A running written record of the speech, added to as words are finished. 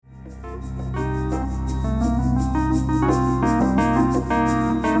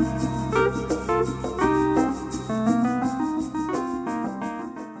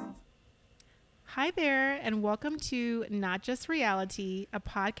Hi there, and welcome to Not Just Reality, a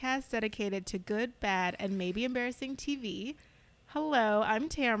podcast dedicated to good, bad, and maybe embarrassing TV. Hello, I'm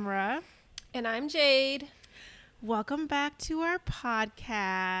Tamra. And I'm Jade. Welcome back to our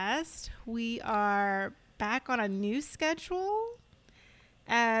podcast. We are back on a new schedule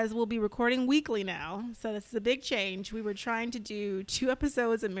as we'll be recording weekly now. So this is a big change. We were trying to do 2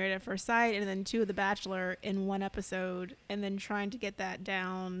 episodes of Married at First Sight and then 2 of The Bachelor in 1 episode, and then trying to get that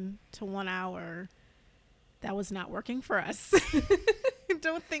down to 1 hour. That was not working for us. I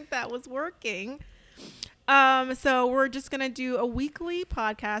don't think that was working. So we're just going to do a weekly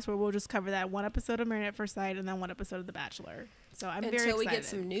podcast where we'll just cover that 1 episode of Married at First Sight and then 1 episode of The Bachelor. So I'm very excited. Until we get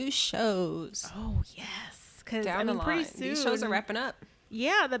some new shows. Oh, yes. Because down the line. Pretty soon, these shows are wrapping up.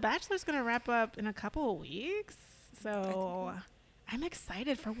 Yeah, The Bachelor's going to wrap up in a couple of weeks. So I'm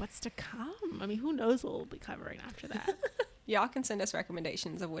excited for what's to come. I mean, who knows what we'll be covering after that. Y'all can send us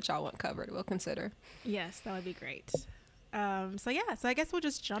recommendations of what y'all want covered. We'll consider. Yes, that would be great. So I guess we'll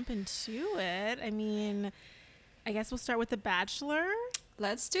just jump into it. I mean, I guess we'll start with The Bachelor.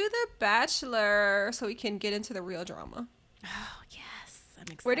 Let's do The Bachelor so we can get into the real drama. Oh, yes.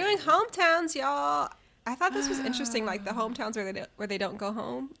 I'm excited. We're doing hometowns, y'all. I thought this was interesting, like the hometowns where they don't go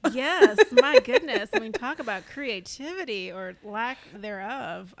home. Yes, my goodness. I mean, talk about creativity or lack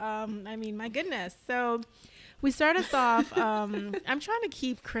thereof. I mean, my goodness. So we start us off. I'm trying to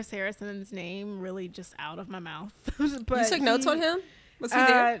keep Chris Harrison's name really just out of my mouth. But you took notes on him? Was he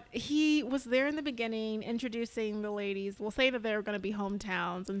there? He was there in the beginning, introducing the ladies. We'll say that they're going to be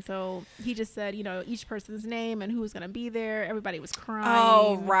hometowns. And so he just said, each person's name and who was going to be there. Everybody was crying.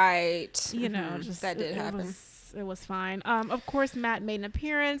 Oh, right. Just that did happen. It was fine. Of course, Matt made an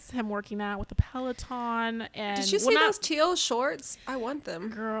appearance, him working out with the Peloton. And did you see those teal shorts? I want them.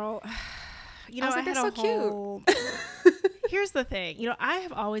 Girl, I had so cute. Here's the thing. I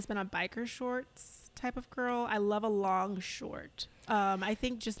have always been a biker shorts type of girl. I love a long short. I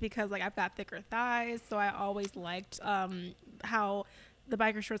think just because I've got thicker thighs, so I always liked how the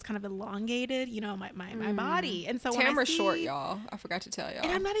biker shorts kind of elongated, my body. And so Tamara's short, y'all. I forgot to tell y'all.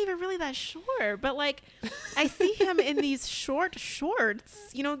 And I'm not even really that short, but I see him in these short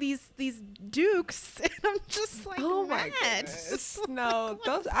shorts, these Dukes, and I'm just like, oh my goodness. No,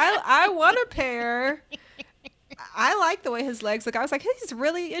 those I want a pair. I like the way his legs look. I was like, he's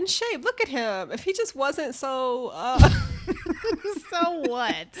really in shape. Look at him. If he just wasn't so so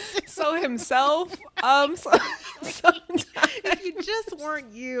what? So himself. If you just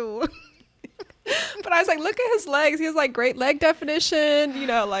weren't you. But I was like, look at his legs. He has great leg definition.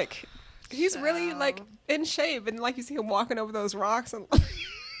 He's really in shape, and you see him walking over those rocks and.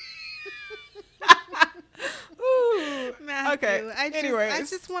 Ooh. Matthew, okay. I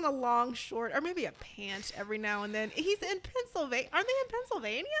Anyways, just want a long short or maybe a pant every now and then. He's in Pennsylvania. Aren't they in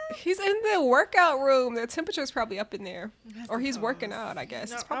Pennsylvania? He's in the workout room. The temperature's probably up in there, or he's working out. I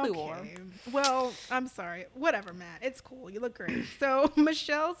guess it's probably warm. Well, I'm sorry. Whatever, Matt. It's cool. You look great. So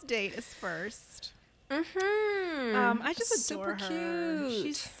Michelle's date is first. I just adore her. Cute.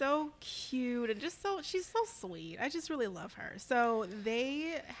 She's so cute and she's so sweet. I just really love her. So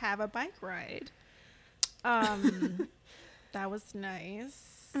they have a bike ride. That was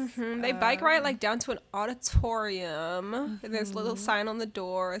nice. They bike ride down to an auditorium. And there's a little sign on the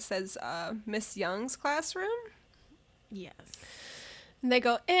door. It says Miss Young's classroom. Yes. And they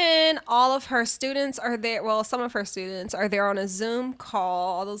go in. All of her students are there. Well, some of her students are there on a Zoom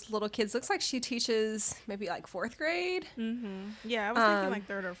call. All those little kids. Looks like she teaches maybe 4th grade. Yeah, I was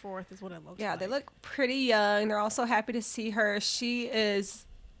thinking 3rd or 4th is what it looks like. Yeah, they look pretty young. They're also happy to see her. She is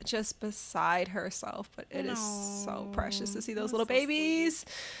just beside herself, but it is so precious to see those little babies.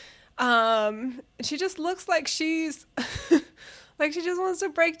 She just looks like she's she just wants to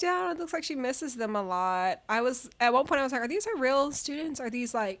break down. It looks like she misses them a lot. At one point I was like, are these her real students? Are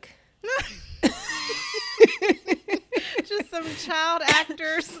these just some child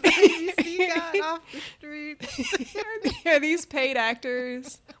actors that you see got off the street? Are these paid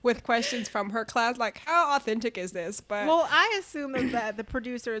actors with questions from her class? How authentic is this? But I assume that the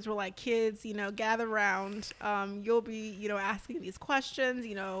producers were like, kids, gather around. You'll be, asking these questions.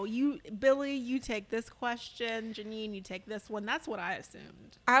 Billy, you take this question. Janine, you take this one. That's what I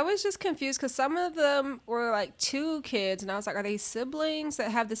assumed. I was just confused because some of them were 2 kids, and I was like, are they siblings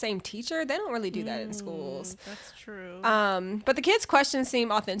that have the same teacher? They don't really do that in schools. That's true. But the kids' questions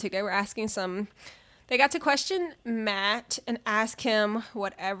seem authentic. They were asking some They got to question Matt and ask him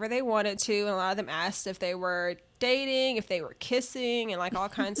whatever they wanted to. And a lot of them asked if they were dating, if they were kissing, and like all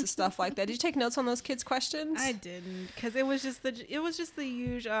kinds of stuff like that. Did you take notes on those kids' questions? I didn't, because it was just the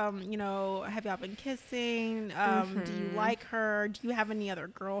usual. You know, have y'all been kissing? Do you like her? Do you have any other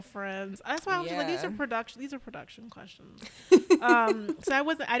girlfriends? That's why I was just like, these are production questions.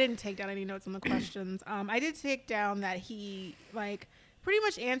 So I didn't take down any notes on the questions. I did take down that he like pretty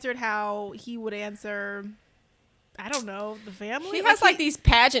much answered how he would answer, I don't know, the family. He has like these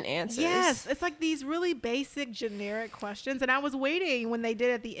pageant answers. Yes, it's like these really basic, generic questions. And I was waiting when they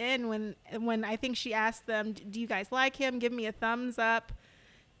did at the end, when I think she asked them, do you guys like him? Give me a thumbs up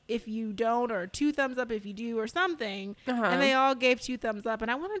if you don't, or 2 thumbs up if you do, or something. And they all gave 2 thumbs up.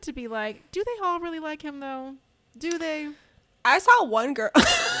 And I wanted to be like, do they all really like him though? Do they? I saw one girl.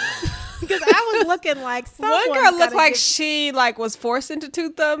 Because I was looking like one girl looked like she like was forced into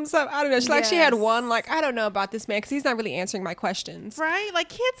 2 thumbs up. I don't know. She like she had one like, I don't know about this man because he's not really answering my questions. Right? Like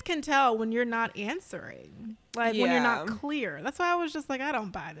kids can tell when you're not answering, like when you're not clear. That's why I was just like, I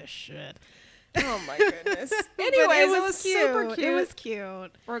don't buy this shit. Oh my goodness. Anyways, it was cute. Super cute. It was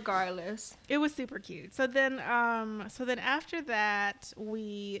cute. Regardless, it was super cute. So then after that,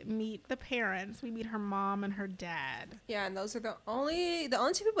 we meet the parents. We meet her mom and her dad. Yeah, and those are the only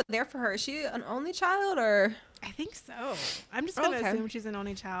 2 people there for her. Is she an only child or? I think so. I'm just gonna assume she's an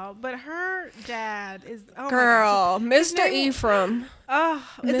only child. But her dad is girl, Mr. Ephraim. Oh,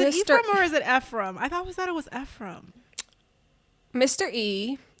 is it Ephraim or is it Ephraim? I thought it was Ephraim. Mr.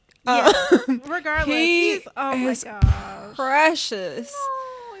 E. Yeah. Regardless, he's oh my gosh, precious.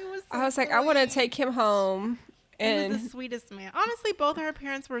 Oh, it was so I was like, I want to take him home. And he was the sweetest man. Honestly, both of her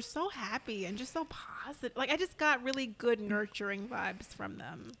parents were so happy and just so positive. Like I just got really good nurturing vibes from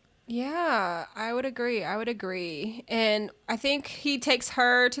them. Yeah, I would agree. And I think he takes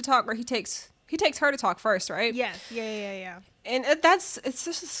her to talk, or he takes her to talk first, right? Yes. Yeah. And it's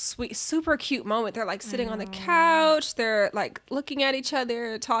just a sweet, super cute moment. They're like sitting on the couch. They're like looking at each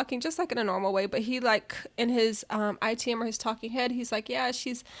other, talking just like in a normal way. But he like in his ITM or his talking head, he's like, yeah,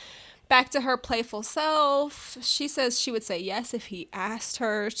 she's back to her playful self. She says she would say yes if he asked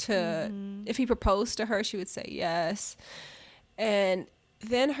her to, if he proposed to her, she would say yes. And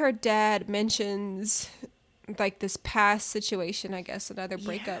then her dad mentions like this past situation, I guess another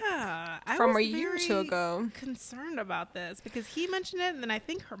breakup from a year or 2 ago. Concerned about this because he mentioned it, and then I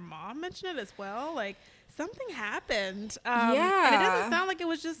think her mom mentioned it as well. Like something happened. And it doesn't sound like it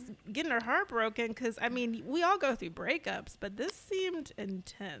was just getting her heart broken. Because I mean, we all go through breakups, but this seemed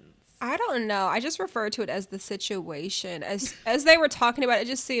intense. I don't know. I just refer to it as the situation. As they were talking about it, it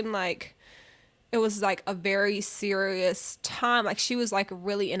just seemed like it was like a very serious time. Like she was like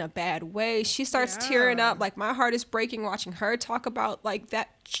really in a bad way. She starts tearing up. Like my heart is breaking watching her talk about like that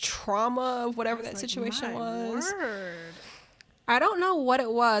trauma of whatever that situation was. Word. I don't know what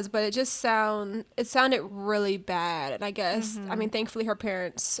it was, but it sounded really bad. And I guess, I mean, thankfully her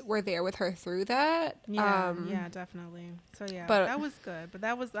parents were there with her through that. Yeah, definitely. So yeah, but that was good. But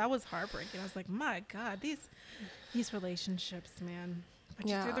that was heartbreaking. I was like, my God, these relationships, man. Put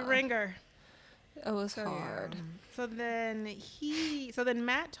you through the ringer. It was hard. Yeah. So then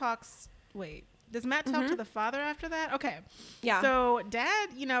Matt talks. Wait, does Matt talk to the father after that? Okay. Yeah. So dad,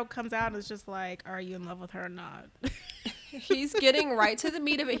 comes out and is just like, are you in love with her or not? He's getting right to the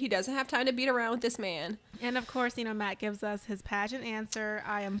meat of it. He doesn't have time to beat around with this man. And of course, Matt gives us his pageant answer.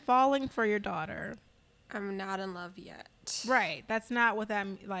 I am falling for your daughter. I'm not in love yet. Right. That's not what that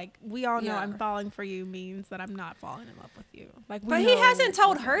like. We all know I'm falling for you means that I'm not falling in love with you. Like, but he hasn't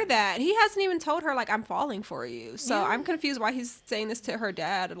told her that. He hasn't even told her like I'm falling for you. So I'm confused why he's saying this to her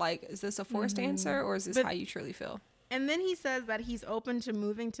dad. Like, is this a forced answer or is this how you truly feel? And then he says that he's open to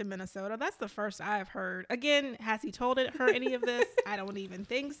moving to Minnesota. That's the first I've heard. Again, has he told her any of this? I don't even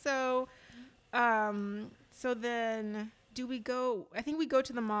think so. So then do we go? I think we go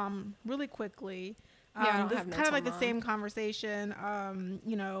to the mom really quickly. This is kind of like the same conversation.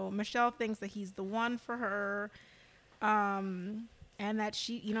 Michelle thinks that he's the one for her. And that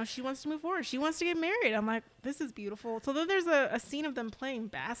she wants to move forward. She wants to get married. I'm like, this is beautiful. So then there's a scene of them playing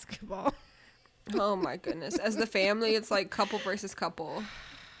basketball. Oh my goodness. As the family, it's like couple versus couple.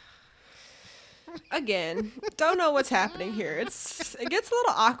 Again, don't know what's happening here. It gets a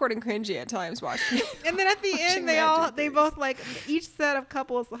little awkward and cringy at times watching. And then at the end, they both like each set of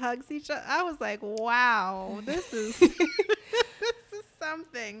couples hugs each other. I was like, wow, this is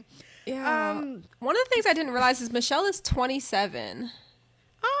something. Yeah. One of the things I didn't realize is Michelle is 27.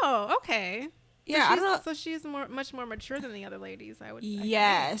 Oh, okay. Yeah, I don't know. So she's much more mature than the other ladies, I would.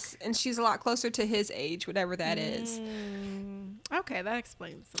 Yes, and she's a lot closer to his age, whatever that is. Okay, that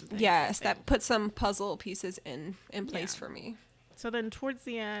explains some things. Yes, that put some puzzle pieces in place for me. So then towards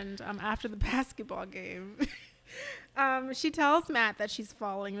the end, after the basketball game, she tells Matt that she's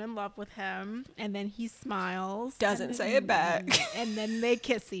falling in love with him, and then he smiles. Doesn't say it back. And then they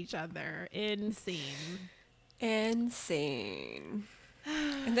kiss each other in scene. Insane.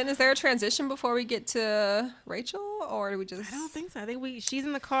 And then is there a transition before we get to Rachel, or do we just... I don't think so. I think she's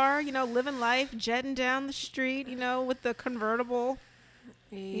in the car, living life, jetting down the street, with the convertible.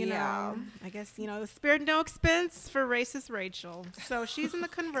 Yeah. I guess, the spared no expense for racist Rachel. So she's in the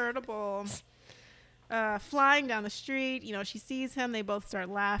convertible, flying down the street. She sees him. They both start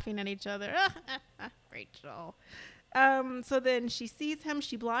laughing at each other. Rachel. So then she sees him.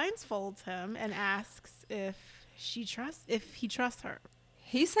 She blindfolds him and asks if he trusts her.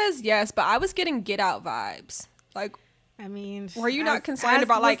 He says yes, but I was getting Get Out vibes. Like, I mean, were you not concerned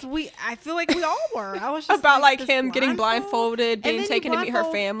about like? I feel like we all were. I was just about like him getting blindfolded, being taken to meet her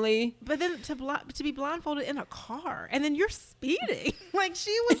family. But then to be blindfolded in a car, and then you're speeding. Like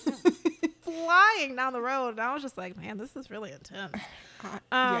she was flying down the road, and I was just like, man, this is really intense.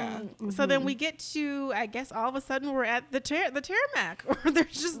 So then we get to, I guess all of a sudden we're at the tarmac, or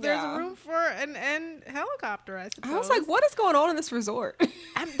there's room for an helicopter. I suppose. I was like, what is going on in this resort?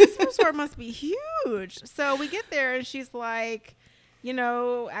 This resort must be huge. So we get there, and she's like,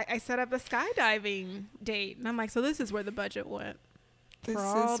 I set up a skydiving date, and I'm like, so this is where the budget went. This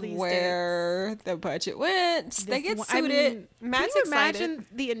is where the budget went. They get suited. Matt's can you excited. Imagine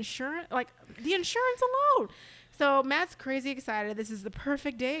the insurance, the insurance alone. So Matt's crazy excited. This is the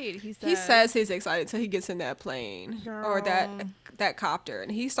perfect date. He says he's excited till he gets in that plane or that copter,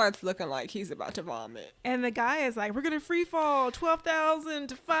 and he starts looking like he's about to vomit. And the guy is like, "We're gonna free fall 12,000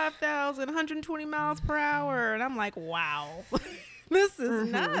 to 5,000, 120 miles per hour," and I'm like, "Wow, this is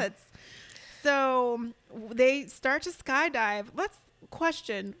nuts." So they start to skydive. Let's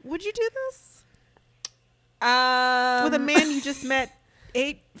question: would you do this with a man you just met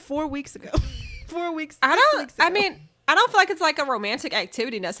 4 weeks ago? 4 weeks. I don't feel like it's like a romantic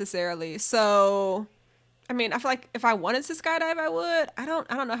activity necessarily. So, I mean, I feel like if I wanted to skydive, I would. I don't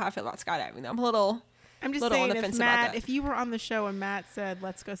know how I feel about skydiving. I'm just saying, on the fence about that. If you were on the show and Matt said,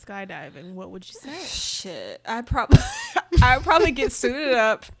 "Let's go skydiving," what would you say? Shit, I'd probably get suited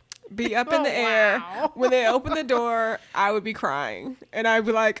up, be up in the air. When they open the door, I would be crying, and I'd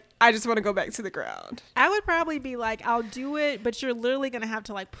be like, I just want to go back to the ground. I would probably be like, I'll do it, but you're literally gonna have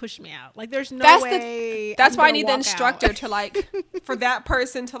to like push me out. Like, there's no way. That's why I need the instructor to like, for that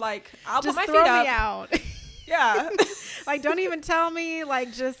person to like, I'll just put my throw feet up. Me out. Yeah. Like, don't even tell me.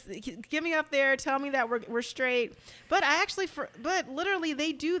 Like, just get me up there. Tell me that we're straight. But but literally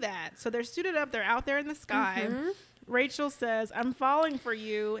they do that. So they're suited up. They're out there in the sky. Mm-hmm. Rachel says, "I'm falling for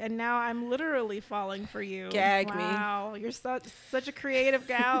you," and now I'm literally falling for you. Gag me. Wow, you're such a creative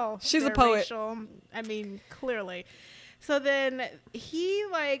gal. She's a poet. Rachel. I mean, clearly. So then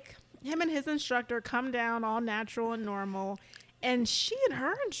him and his instructor come down all natural and normal, and she and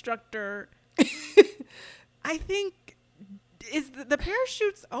her instructor, I think, is the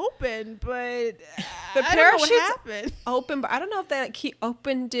parachute's open, but the parachute's open, but I don't know if they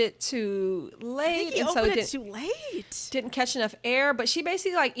opened it too late. I think he opened it too late. Didn't catch enough air, but she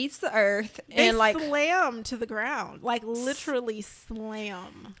basically like eats the earth and like slam to the ground, like literally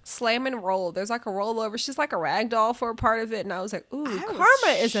slam and roll. There's like a rollover. She's like a rag doll for a part of it, and I was like, ooh,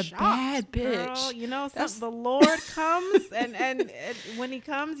 Karma is a bad bitch. Girl. The Lord comes, and when he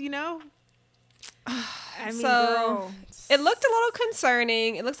comes, I mean, girl. It looked a little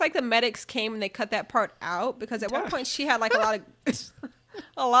concerning. It looks like the medics came and they cut that part out because at one point she had like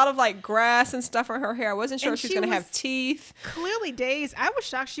a lot of like grass and stuff in her hair. I wasn't sure if she was going to have teeth. Clearly dazed. I was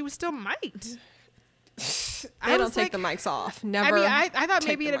shocked she was still mic'd. They don't take the mics off. Never. I mean, I thought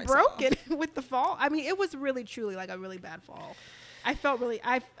maybe it had broken with the fall. I mean, it was really, truly like a really bad fall. I felt really,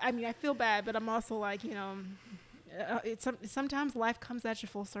 I feel bad, but I'm also like, sometimes life comes at you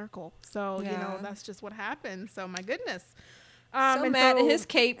full circle. So, that's just what happens. So, my goodness. So Matt and his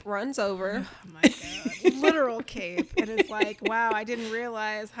cape runs over. Oh, my God. Literal cape. And it's like, wow, I didn't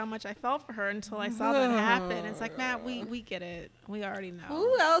realize how much I felt for her until I saw that happen. It's like, Matt, we get it. We already know.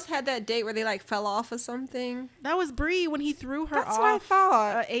 Who else had that date where they like fell off of something? That was Bree when he threw her off what I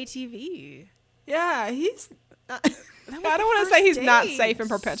thought. ATV. Yeah, he's... I don't want to say he's not safe and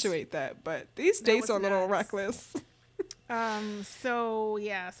perpetuate that, but these dates are a little reckless. So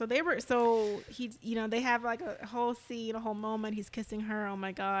they have like a whole scene, a whole moment. He's kissing her. Oh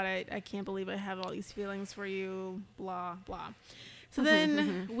my God, I can't believe I have all these feelings for you. Blah, blah. So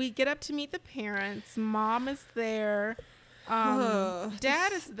then we get up to meet the parents. Mom is there.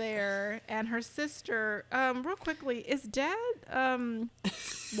 Dad is there, and her sister. Real quickly, is Dad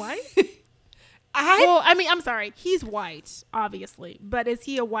white? Well, I mean, I'm sorry, he's white, obviously, but is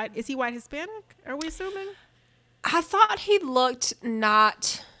he white Hispanic? Are we assuming? I thought he looked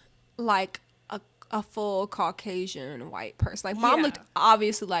not like a full Caucasian white person. Like mom looked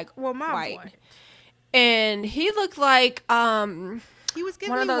obviously like mom's white. And he looked like he was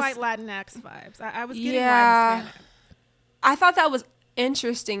giving me white Latinx vibes. I was getting white Hispanic. I thought that was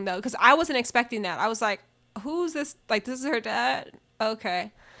interesting though, because I wasn't expecting that. I was like, who's this? Like, this is her dad?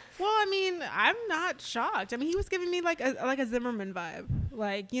 Okay. Well, I mean, I'm not shocked. I mean, he was giving me like a Zimmerman vibe,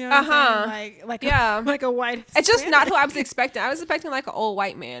 like, you know what I'm saying? Like a white Hispanic. It's just not who I was expecting. I was expecting like an old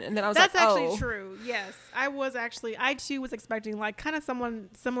white man, and then I was That's actually true. Yes, I too was expecting like kind of someone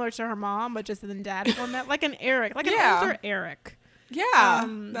similar to her mom, but just in the dad format, like an Eric, like an older Eric. Yeah,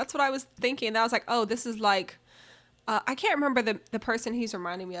 that's what I was thinking. And I was like, oh, this is like. I can't remember the person he's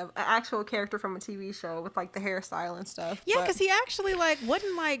reminding me of, an actual character from a TV show with like the hairstyle and stuff. Yeah, because he actually like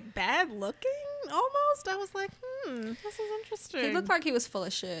wasn't like bad looking almost. I was like, this is interesting. He looked like he was full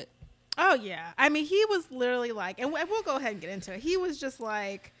of shit. Oh yeah, I mean he was literally like, and we'll go ahead and get into it. He was just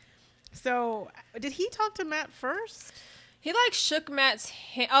like, so did he talk to Matt first? He like shook Matt's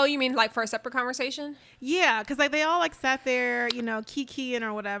hand. Oh, you mean like for a separate conversation? Yeah, because like they all like sat there, you know, kikiing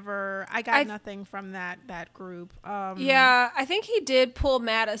or whatever. I got nothing from that group. Yeah, I think he did pull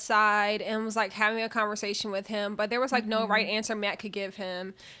Matt aside and was like having a conversation with him, but there was like no right answer Matt could give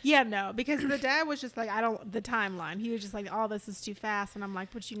him. Yeah, no, because the dad was just like, the timeline. He was just like, all this is too fast, and I'm like,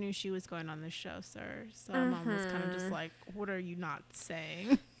 but you knew she was going on this show, sir. So mom was kind of just like, what are you not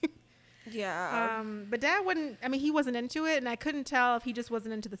saying? Yeah. But dad wouldn't, I mean, he wasn't into it, and I couldn't tell if he just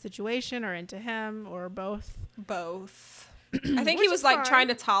wasn't into the situation or into him or both. I think he was like trying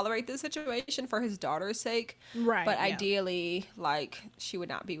to tolerate the situation for his daughter's sake. Right. But ideally, like, she would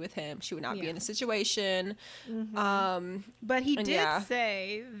not be with him. She would not be in the situation. But he did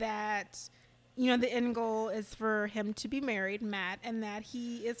say that, you know, the end goal is for him to be married, Matt, and that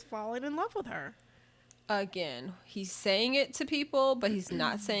he is falling in love with her. Again, he's saying it to people, but he's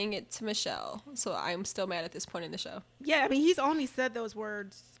not saying it to Michelle. So I'm still mad at this point in the show. Yeah, I mean, he's only said those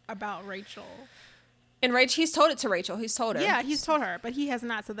words about Rachel. And he's told it to Rachel. He's told her. Yeah, he's told her, but he has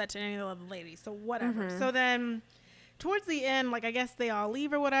not said that to any of the ladies. So whatever. So then, towards the end, like I guess they all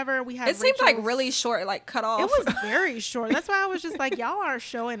leave or whatever. We have. It seemed like really short, like cut off. It was very short. That's why I was just like, y'all aren't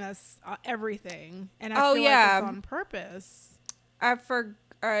showing us everything, and I feel like it's on purpose.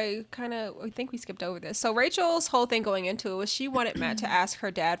 I think we skipped over this. So Rachel's whole thing going into it was she wanted Matt to ask her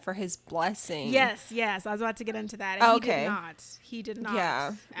dad for his blessing. Yes. I was about to get into that. And He did not.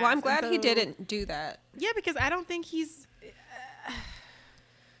 Yeah. Well, I'm glad he didn't do that. Yeah, because I don't think he's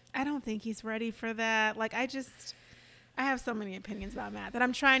ready for that. Like, I have so many opinions about Matt that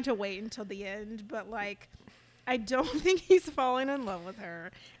I'm trying to wait until the end. But, like, I don't think he's falling in love with her.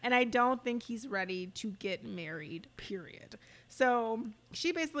 And I don't think he's ready to get married, period. So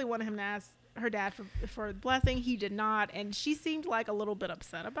she basically wanted him to ask her dad for blessing. He did not. And she seemed like a little bit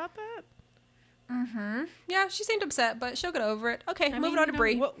upset about that. Yeah, she seemed upset, but she'll get over it. Okay, moving on to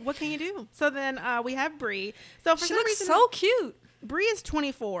Bree. What can you do? So then we have Bree. So for she some looks reason, so cute. Bree is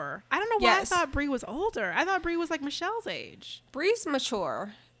 24. I don't know why I thought Bree was older. I thought Bree was like Michelle's age. Bree's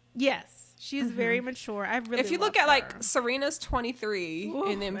mature. Yes. She's very mature. If you look at like Serena's 23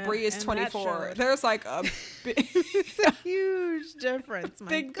 and then Bree is 24, there's like a it's a huge difference.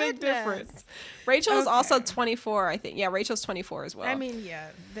 Big difference. Rachel is also 24, I think. Yeah, Rachel's 24 as well. I mean, yeah,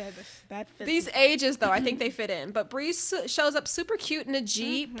 that fits. These ages though, I think they fit in. But Bree shows up super cute in a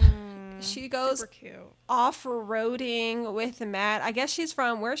Jeep. She goes off-roading with Matt. I guess she's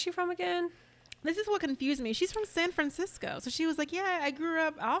from, where is she from again? This is what confused me. She's from San Francisco. So she was like, yeah, I grew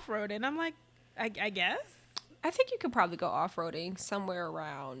up off-roading. And I'm like, I guess. I think you could probably go off-roading somewhere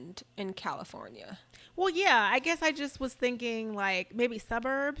around in California. Well, yeah, I guess I just was thinking like maybe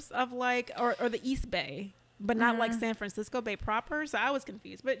suburbs of like, or the East Bay, but not like San Francisco Bay proper. So I was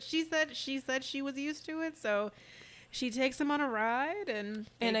confused. But she said she was used to it. So she takes him on a ride and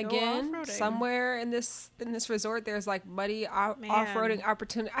again, somewhere in this resort, there's like muddy off-roading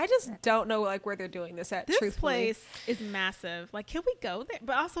opportunity. I just don't know like where they're doing this at. This place is massive. Like, can we go there?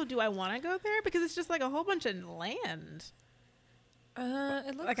 But also, do I want to go there? Because it's just like a whole bunch of land.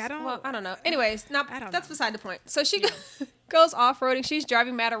 It looks like I don't know. Anyways, that's beside the point. So she goes off-roading. She's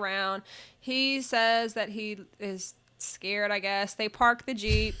driving Matt around. He says that he is scared, I guess. They park the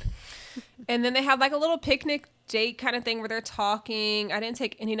Jeep. And then they have like a little picnic date kind of thing where they're talking. I didn't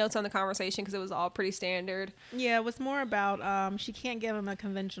take any notes on the conversation because it was all pretty standard. Yeah, it was more about she can't give him a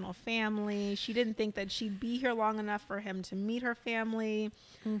conventional family. She didn't think that she'd be here long enough for him to meet her family.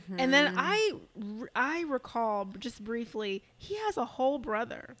 Mm-hmm. And then I recall just briefly, he has a whole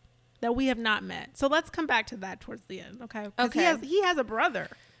brother that we have not met. So let's come back to that towards the end, okay? Okay. He has a brother.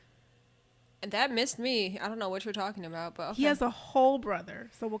 And that missed me. I don't know what you're talking about, but okay. He has a whole brother.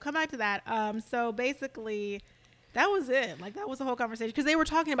 So we'll come back to that. So basically, that was it. Like, that was the whole conversation. Because they were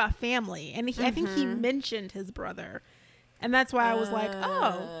talking about family. And I think he mentioned his brother. And that's why I was like,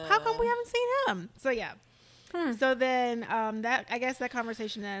 oh, how come we haven't seen him? So, yeah. So then I guess that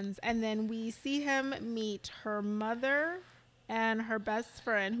conversation ends. And then we see him meet her mother and her best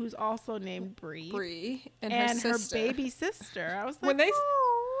friend, who's also named Bree. And her baby sister. I was like,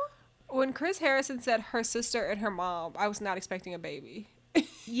 When Chris Harrison said her sister and her mom, I was not expecting a baby.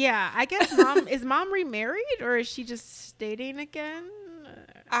 Yeah, I guess is mom remarried or is she just dating again?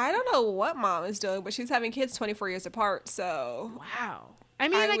 I don't know what mom is doing, but she's having kids 24 years apart, so. Wow. I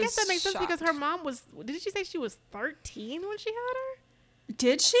mean, I guess that makes sense because her mom did she say she was 13 when she had her?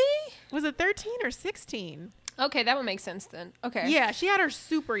 Did she? Was it 13 or 16? Okay, that would make sense then. Okay. Yeah, she had her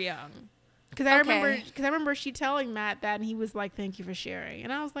super young. Because I remember she telling Matt that, and he was like, "Thank you for sharing."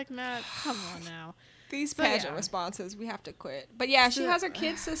 And I was like, "Matt, come on now." These pageant responses, we have to quit. But yeah, she has her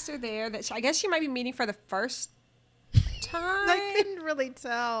kid sister there that I guess she might be meeting for the first time. I couldn't really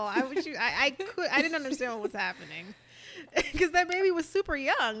tell. I didn't understand what was happening because that baby was super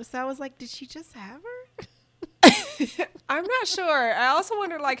young. So I was like, "Did she just have her?" I'm not sure. I also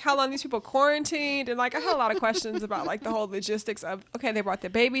wondered like how long these people quarantined, and like I had a lot of questions about like the whole logistics of they brought the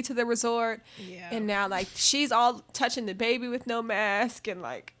baby to the resort, and now like she's all touching the baby with no mask, and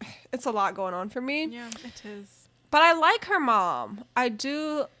like it's a lot going on for me. Yeah, it is. But I like her mom. I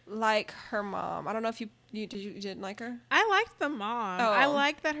do like her mom. I don't know if you didn't like her. I liked the mom. Oh. I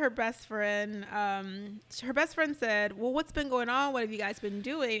liked that her best friend said, "Well, what's been going on? What have you guys been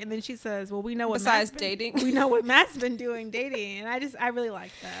doing?" And then she says, "Well, we know what dating. We know what Matt's been doing dating." And I really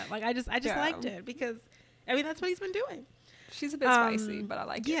liked that. Like I just liked it because I mean that's what he's been doing. She's a bit spicy, but I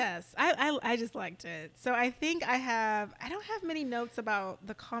like it. Yes, I just liked it. So I think I don't have many notes about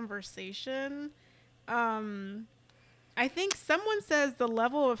the conversation. I think someone says the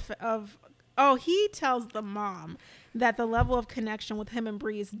level of he tells the mom that the level of connection with him and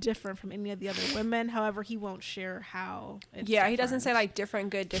Bree is different from any of the other women. However, he won't share how it's different. He doesn't say like different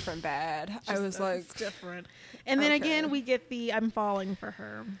good, different bad. I was like it's different. And then again, we get the I'm falling for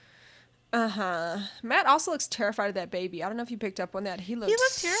her. Matt also looks terrified of that baby. I don't know if you picked up on that. He looked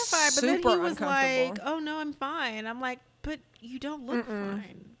terrified, but then he was like, "Oh no, I'm fine." I'm like, "But you don't look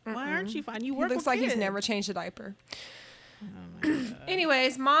fine. Why aren't you fine? You work with kids." He looks like he's never changed a diaper. Oh my God.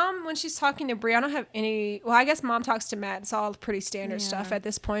 Anyways, mom, when she's talking to Bree, I don't have any. Well, I guess mom talks to Matt. It's all pretty standard stuff at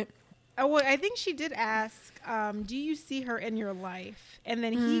this point. Oh, well, I think she did ask, "Do you see her in your life?" And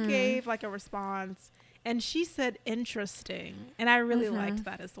then he gave like a response. And she said interesting. And I really liked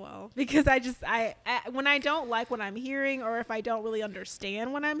that as well. Because I when I don't like what I'm hearing or if I don't really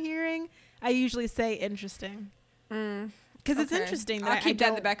understand what I'm hearing, I usually say interesting. Because it's interesting. I'll keep that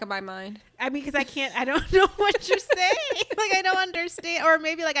in the back of my mind. I mean, because I don't know what you're saying. Like, I don't understand. Or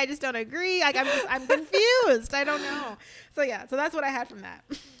maybe like I just don't agree. Like, I'm confused. I don't know. So yeah, so that's what I had from that.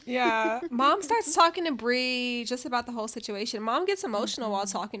 Yeah. Mom starts talking to Bree just about the whole situation. Mom gets emotional while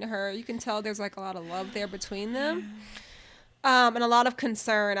talking to her. You can tell there's like a lot of love there between them. And a lot of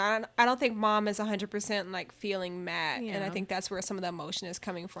concern. I don't think mom is 100% like feeling Matt. And I think that's where some of the emotion is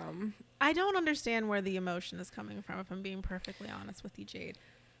coming from. I don't understand where the emotion is coming from, if I'm being perfectly honest with you, Jade.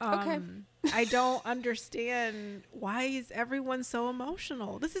 Okay. I don't understand why is everyone so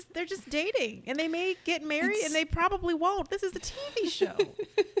emotional. They're just dating and they may get married and they probably won't. This is a TV show.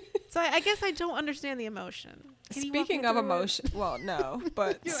 So I guess I don't understand the emotion. Speaking of emotion, well, no,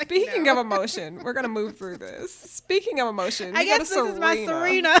 but speaking of emotion, we're going to move through this. Speaking of emotion, I guess this is my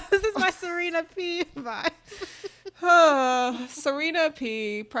Serena. This is my Serena P vibe. Serena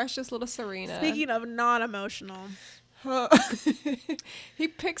P, precious little Serena. Speaking of non-emotional. He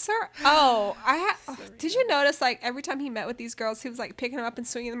picks her. Oh, did you notice like every time he met with these girls, he was like picking them up and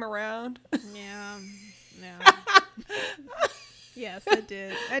swinging them around? Yeah. Yes, I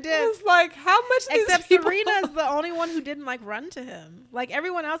did. I was like, how much? Except Serena is the only one who didn't like run to him. Like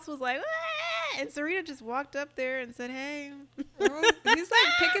everyone else was like, ah! And Serena just walked up there and said, "Hey." He's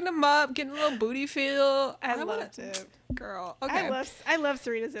like picking them up, getting a little booty feel. I loved it, girl. Okay, I love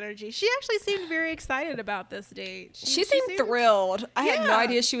Serena's energy. She actually seemed very excited about this date. She seemed thrilled. I had no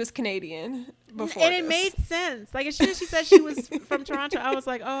idea she was Canadian. before. And it made sense. Like as soon as she said she was from Toronto, I was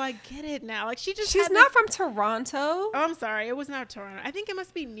like, oh, I get it now. Like she's not from Toronto. Oh, I'm sorry. It was not Toronto. I think it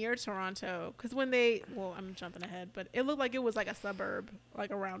must be near Toronto because I'm jumping ahead, but it looked like it was like a suburb,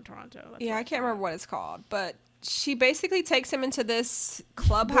 like around Toronto. That's I can't remember what it's called, but she basically takes him into this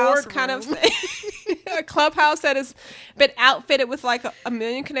clubhouse kind of thing. A clubhouse that has been outfitted with like a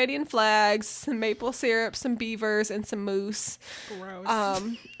million Canadian flags, some maple syrup, some beavers, and some moose. Gross.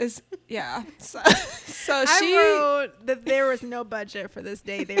 So she wrote that there was no budget for this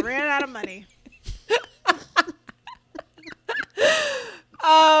date. They ran out of money.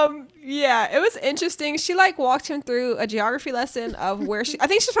 It was interesting. She like walked him through a geography lesson of where I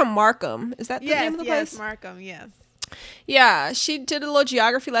think she's from Markham. Is that the name of the place? Yes, Markham, yes. Yeah, she did a little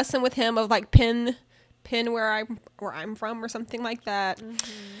geography lesson with him of like pin where I'm from or something like that. Mm-hmm.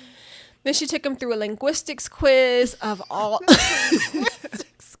 Then she took him through a linguistics quiz of all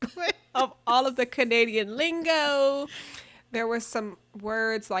of all of the Canadian lingo. There were some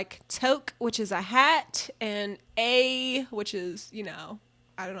words like toque, which is a hat, and a, which is,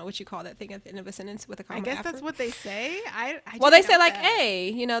 I don't know what you call that thing at the end of a sentence with a comma. I guess that's what they say. They say like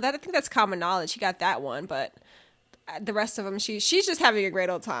a, that I think that's common knowledge. She got that one, but the rest of them, she's just having a great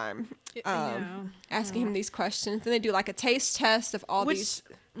old time asking him these questions. Then they do like a taste test of all these.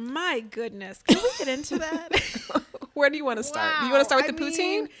 My goodness, can we get into that? Where do you want to start? Do you want to start with the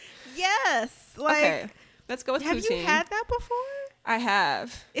poutine? Yes. Okay, let's go with poutine. Have you had that before? I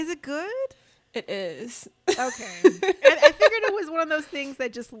have. Is it good? It is. Okay. I figured it was one of those things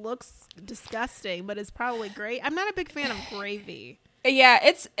that just looks disgusting, but it's probably great. I'm not a big fan of gravy. Yeah,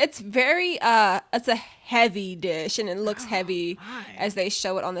 it's very it's a heavy dish and it looks heavy as they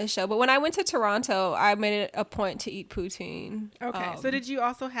show it on the show. But when I went to Toronto, I made it a point to eat poutine. Okay. So did you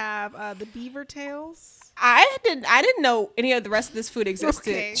also have the beaver tails? I didn't know any of the rest of this food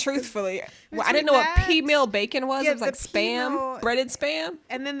existed. Okay. Truthfully, I didn't know what pea meal bacon was. It was like spam, breaded spam.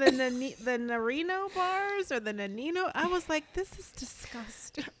 And then the Narino bars or the Nanino. I was like, this is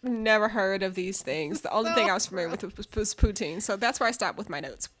disgusting. Never heard of these things. The only thing I was familiar with was poutine. So that's where I stopped with my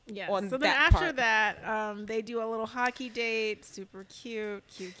notes. Yeah. So then after that, they do a little hockey date. Super cute.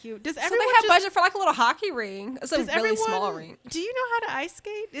 Does everyone they have budget for like a little hockey ring? It's a really small ring. Do you know how to ice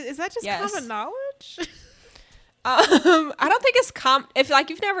skate? Is that just common knowledge? I don't think it's if like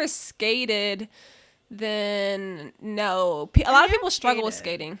you've never skated, then no. A lot of people struggle with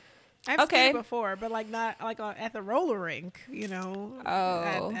skating. I've skated before, but like not like at the roller rink,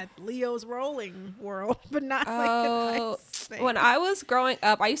 at Leo's Rolling World, but not like the ice thing. When I was growing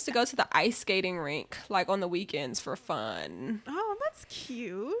up, I used to go to the ice skating rink like on the weekends for fun. Oh, that's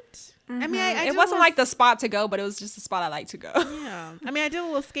cute. Mm-hmm. I mean, it wasn't like the spot to go, but it was just the spot I like to go. Yeah. I mean, I did a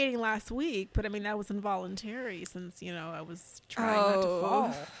little skating last week, but I mean, that was involuntary since, I was trying not to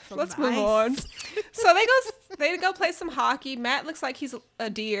fall. Let's move on. So they go play some hockey. Matt looks like he's a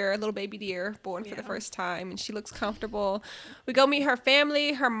deer, a little baby deer born for the first time, and she looks comfortable. We go meet her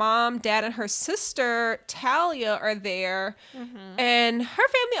family. Her mom, dad, and her sister, Talia, are there. Mm-hmm. And her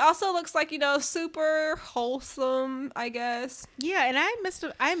family also looks like, super wholesome, I guess. Yeah, and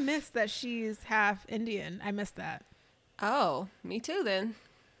I missed that she's half Indian. I missed that. Oh, me too then.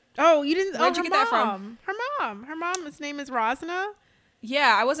 Oh, you didn't? Where'd you get that from? Her mom's name is Rasna.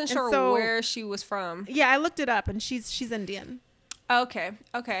 Yeah, I wasn't sure where she was from. Yeah, I looked it up, and she's Indian. Okay.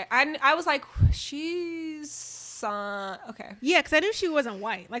 I was like, she's okay. Yeah, because I knew she wasn't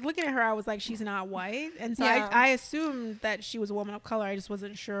white. Like looking at her, I was like, she's not white, and so I assumed that she was a woman of color. I just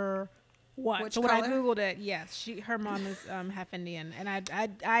wasn't sure what. Which so color? When I googled it, yes, her mom is half Indian, and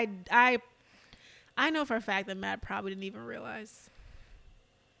I know for a fact that Matt probably didn't even realize.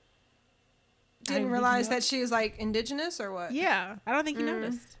 Didn't realize that she was like indigenous or what? Yeah, I don't think he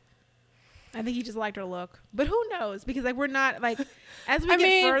noticed. I think he just liked her look, but who knows? Because like we're not like as we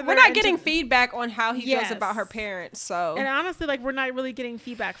get further, we're not getting feedback on how he feels about her parents. So and honestly, like we're not really getting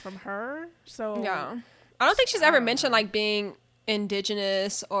feedback from her. So yeah, I don't think she's ever mentioned like being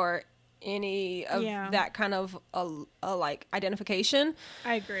indigenous or any of that kind of like identification.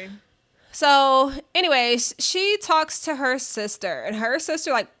 I agree. So, anyways, she talks to her sister, and her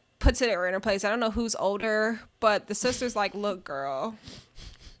sister like puts it in her place. I don't know who's older, but the sister's like, "Look, girl,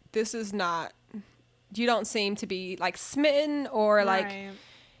 this is not. You don't seem to be like smitten or like.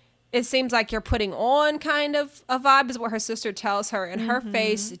 It seems like you're putting on kind of a vibe," is what her sister tells her, and her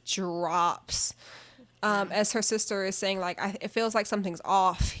face drops. As her sister is saying, like, it feels like something's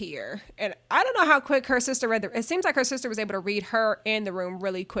off here. And I don't know how quick her sister read it seems like her sister was able to read her in the room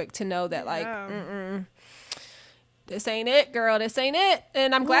really quick to know that, like, this ain't it, girl. This ain't it.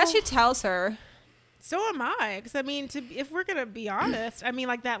 And I'm glad she tells her. So am I. Because, I mean, if we're going to be honest, I mean,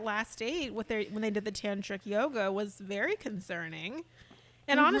 like that last date when they did the tantric yoga was very concerning.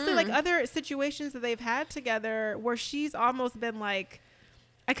 And honestly, like other situations that they've had together where she's almost been like,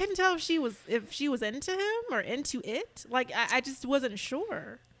 I couldn't tell if she was into him or into it. Like, I just wasn't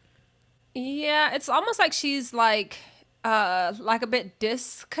sure. Yeah, it's almost like she's like a bit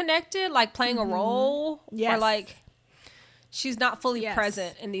disconnected, like playing a role. Yes. Or like she's not fully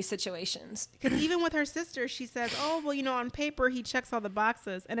present in these situations. Because even with her sister, she says, oh, well, on paper, he checks all the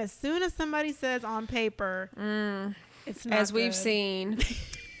boxes. And as soon as somebody says on paper, it's not as good. we've seen.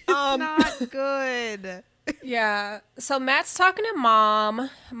 It's not good. Yeah. So Matt's talking to Mom.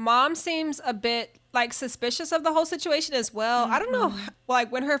 Mom seems a bit like suspicious of the whole situation as well. I don't know,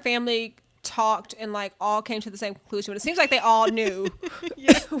 like when her family talked and like all came to the same conclusion, but it seems like they all knew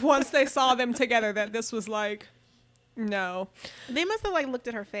once they saw them together that this was like, no. They must have like looked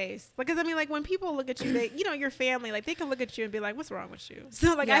at her face. Because I mean, like when people look at you, they, your family, like they can look at you and be like, what's wrong with you?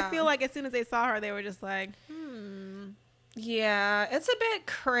 So like, I feel like as soon as they saw her, they were just like, Yeah, it's a bit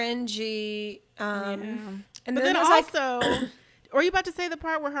cringy. And but then also, are you about to say the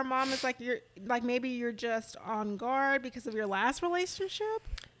part where her mom is like, maybe you're just on guard because of your last relationship?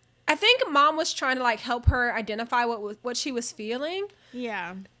 I think Mom was trying to like help her identify what she was feeling.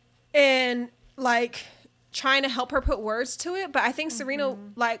 Yeah. And like trying to help her put words to it. But I think Serena,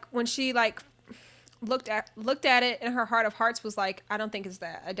 like when she like looked at it in her heart of hearts was like, I don't think it's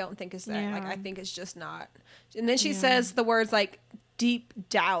that. I don't think it's that. Yeah. Like, I think it's just not. And then she says the words like deep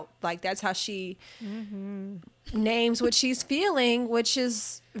doubt. Like that's how she names what she's feeling, which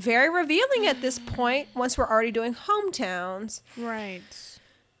is very revealing at this point once we're already doing hometowns. Right.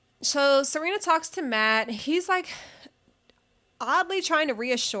 So Serena talks to Matt. He's like oddly trying to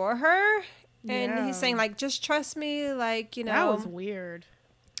reassure her. And he's saying like, just trust me. Like, That was weird.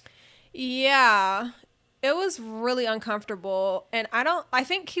 Yeah, it was really uncomfortable. And I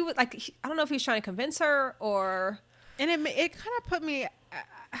think he would like, I don't know if he was trying to convince her or. And it kind of put me,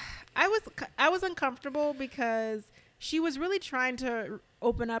 I was uncomfortable because she was really trying to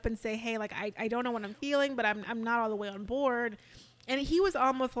open up and say, hey, like, I don't know what I'm feeling, but I'm not all the way on board. And he was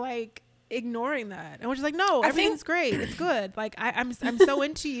almost like ignoring that. And was just like, no, everything's great. It's good. Like, I'm so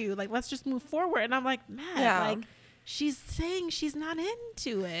into you. Like, let's just move forward. And I'm like, Matt, like, she's saying she's not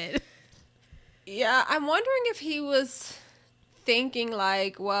into it. Yeah, I'm wondering if he was thinking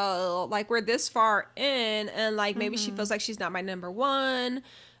like, well, like we're this far in and like maybe she feels like she's not my number one.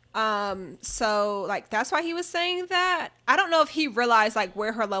 So like that's why he was saying that. I don't know if he realized like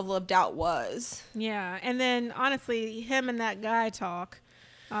where her level of doubt was. Yeah, and then honestly, him and that guy talk.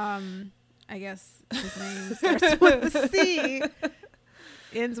 I guess his name starts with a C,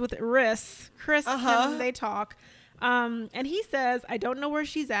 ends with Chris. Chris, him, they talk. And he says, I don't know where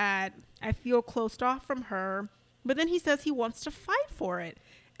she's at. I feel closed off from her. But then he says he wants to fight for it.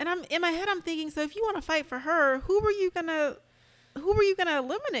 And in my head, I'm thinking, so if you want to fight for her, who were you gonna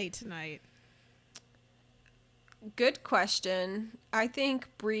eliminate tonight? Good question. I think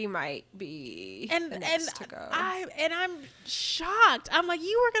Bree might be the next to go. I'm shocked. I'm like,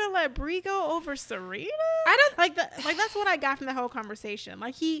 you were gonna let Bree go over Serena? I don't like that's what I got from the whole conversation.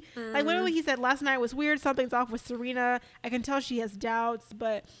 Like like literally he said last night was weird. Something's off with Serena. I can tell she has doubts,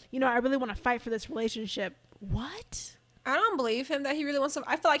 but I really want to fight for this relationship. What? I don't believe him that he really wants to.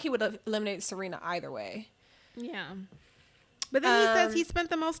 I feel like he would have eliminated Serena either way. Yeah. But then he says he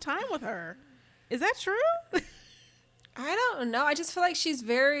spent the most time with her. Is that true? I don't know. I just feel like she's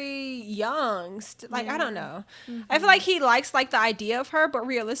very young. I don't know. I feel like he likes like the idea of her, but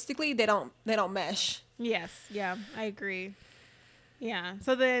realistically, they don't mesh. Yes. Yeah, I agree. Yeah.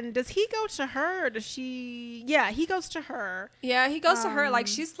 So then, does he go to her? Or does she? Yeah, he goes to her. Yeah, he goes to her. Like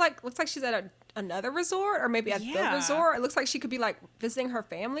she's like looks like she's at another resort or maybe at the resort. It looks like she could be like visiting her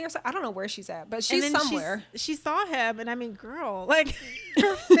family or something. I don't know where she's at, but she's somewhere. She saw him, and I mean, girl, like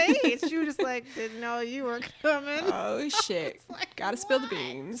her face. She was just like, didn't know you were coming. Oh shit! Like, gotta spill the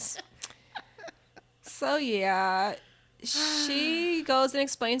beans. So yeah, she goes and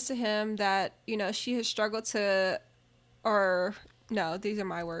explains to him that she has struggled to, or no, these are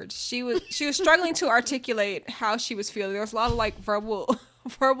my words. She was struggling to articulate how she was feeling. There was a lot of like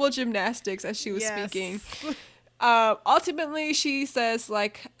verbal gymnastics as she was speaking. Ultimately, she says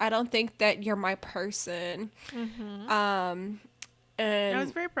like, I don't think that you're my person. And I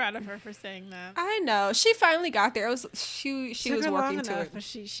was very proud of her for saying that. I know she finally got there. It was she was working to it. But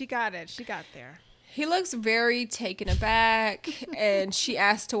she got it. She got there. He looks very taken aback, and she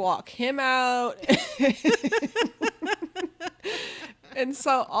asked to walk him out. And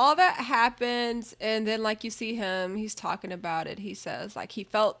so all that happens, and then like you see him, he's talking about it. He says like he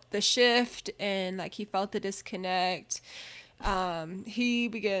felt the shift and like he felt the disconnect. He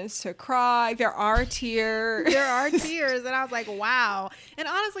begins to cry. There are tears. There are tears, and I was like, wow. And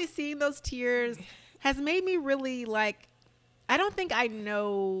honestly, seeing those tears has made me really like. I don't think I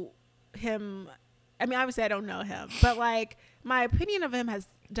know him. I mean, obviously, I don't know him, but like my opinion of him has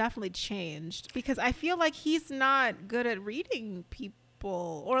definitely changed because I feel like he's not good at reading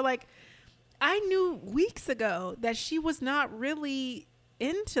people. Or like I knew weeks ago that she was not really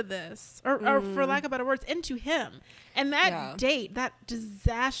into this or for lack of better words, into him. And that date, that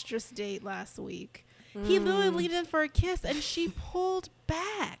disastrous date last week, he literally leaned in for a kiss and she pulled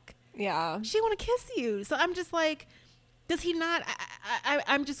back. Yeah. She want to kiss you. So I'm just like, does he not?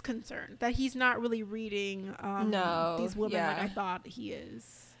 I'm just concerned that he's not really reading these women like I thought he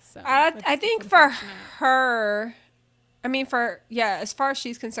is. So I think for her, I mean, as far as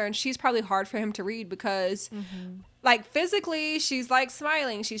she's concerned, she's probably hard for him to read because, like, physically, she's, like,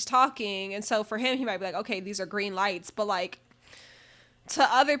 smiling, she's talking, and so for him, he might be like, okay, these are green lights, but, like, to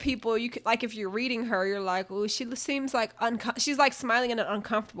other people, you could, like, if you're reading her, you're like, oh, she seems like she's like smiling in an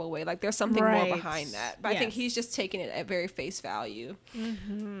uncomfortable way, like there's something more behind that. But I think he's just taking it at very face value.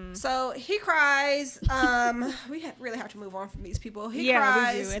 So he cries. We really have to move on from these people. He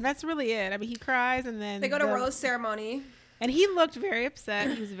cries. We do, and that's really it. I mean, he cries, and then they go to rose ceremony. And he looked very upset.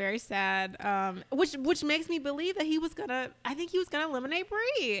 He was very sad, which makes me believe that I think he was gonna eliminate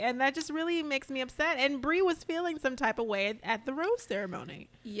Brie, and that just really makes me upset. And Brie was feeling some type of way at the rose ceremony.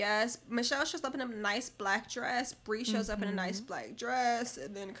 Yes, Michelle shows up in a nice black dress. Brie shows up in a nice black dress,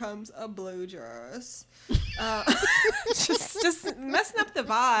 and then comes a blue dress. Just messing up the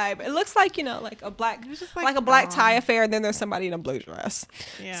vibe. It looks like like a black tie affair, and then there's somebody in a blue dress.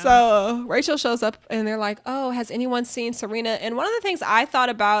 Yeah. So Rachel shows up, and they're like, "Oh, has anyone seen Serena?" And one of the things I thought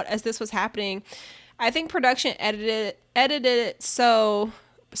about as this was happening, I think production edited it so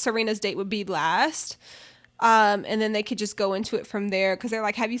Serena's date would be last. And then they could just go into it from there because they're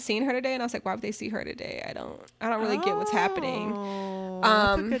like, "Have you seen her today?" And I was like, "Why would they see her today? I don't really get what's happening."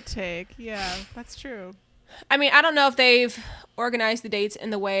 That's a good take. Yeah, that's true. I mean, I don't know if they've organized the dates in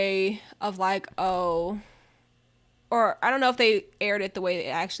the way of like, or I don't know if they aired it the way it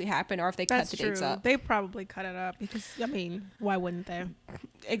actually happened or if they cut the dates up. They probably cut it up because, I mean, why wouldn't they?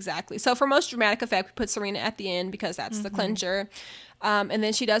 Exactly. So for most dramatic effect, we put Serena at the end because that's the clincher. And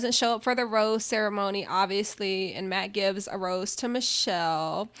then she doesn't show up for the rose ceremony, obviously, and Matt gives a rose to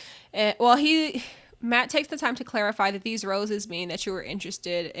Michelle. And, Matt takes the time to clarify that these roses mean that you were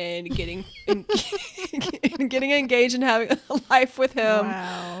interested in getting getting engaged and having a life with him.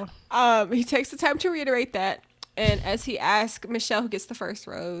 Wow. He takes the time to reiterate that. And as he asks Michelle, who gets the first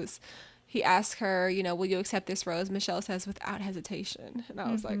rose, he asks her, will you accept this rose? Michelle says, without hesitation. And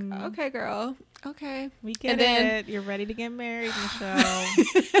I was like, okay, girl. Okay. We get it. You're ready to get married, Michelle.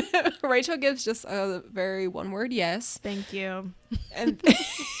 Rachel gives just a very one-word yes. Thank you. And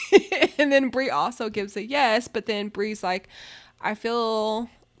then Brie also gives a yes, but then Brie's like, I feel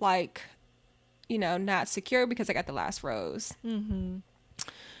like, not secure because I got the last rose. And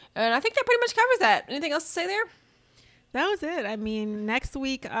I think that pretty much covers that. Anything else to say there? That was it. I mean, next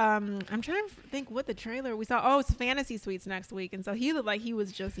week, I'm trying to think what the trailer we saw. Oh, it's Fantasy Suites next week. And so he looked like he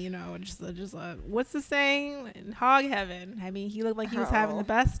was just, just what's the saying? In hog heaven. I mean, he looked like he was having the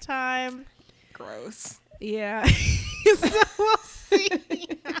best time. Gross. Yeah. So we'll see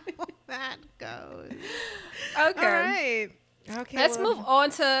how that goes. Okay. All right. Okay. Let's move on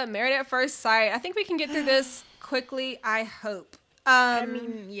to Married at First Sight. I think we can get through this quickly, I hope. I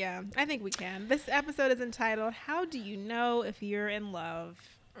mean, yeah, I think we can. This episode is entitled, How Do You Know If You're in Love?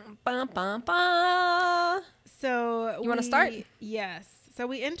 Bum, bum, bum. So you want to start? Yes. So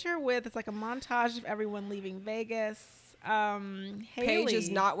we enter with, it's like a montage of everyone leaving Vegas. Haley. Paige is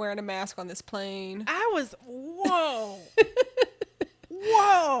not wearing a mask on this plane. Whoa.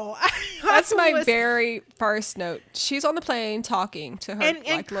 Whoa. That's my very first note. She's on the plane talking to her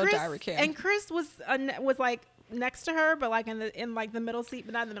little diary cam. And Chris was like, next to her, but like in the middle seat,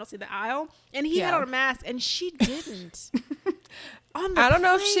 but not in the middle seat, the aisle, and he had on a mask and she didn't. I don't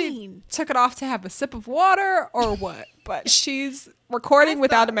know if she took it off to have a sip of water or what, but she's recording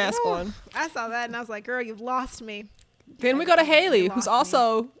without a mask on. I saw that and I was like, girl, you've lost me. Then we go to Haley, who's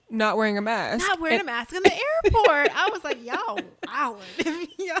also not wearing a mask. Not wearing a mask in the airport. I was like, yo, wow,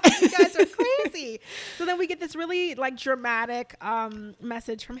 you guys are crazy. So then we get this really like dramatic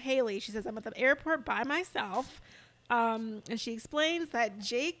message from Haley. She says, I'm at the airport by myself. And she explains that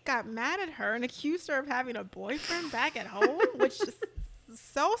Jake got mad at her and accused her of having a boyfriend back at home, which is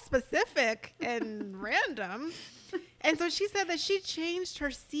so specific and random. And so she said that she changed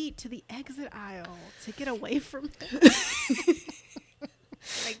her seat to the exit aisle to get away from him.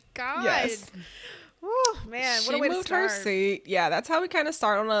 My God. Yes. Oh man, what a way to moved start. her seat. Yeah, that's how we kind of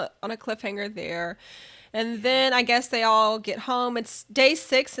start on a cliffhanger there. And then I guess they all get home. It's day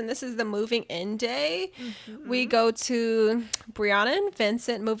 6, and this is the moving in day. Mm-hmm. We go to Brianna and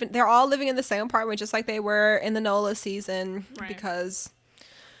Vincent moving. They're all living in the same apartment, just like they were in the NOLA season, because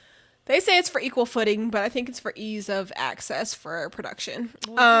they say it's for equal footing, but I think it's for ease of access for production.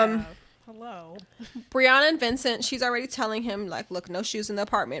 Well, hello. Brianna and Vincent, she's already telling him, like, look, no shoes in the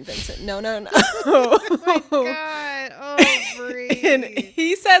apartment, Vincent. No. Oh my God. Oh, Bri. And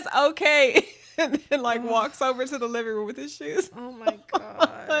he says, okay. And then, like, walks over to the living room with his shoes. Oh, my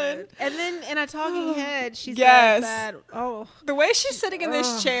God. And then in a talking head, she says that, the way she's sitting in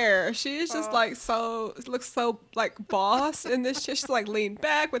this chair, she's just, looks so, like, boss in this chair. She's, like, leaned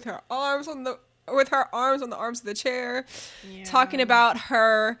back with her arms on the arms of the chair, talking about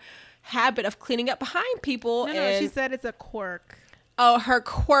her habit of cleaning up behind people. No, she said it's a quirk. Oh, her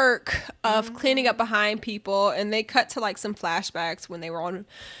quirk of cleaning up behind people. And they cut to, like, some flashbacks when they were on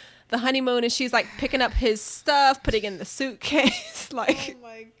the honeymoon, and she's like picking up his stuff, putting it in the suitcase. Like, oh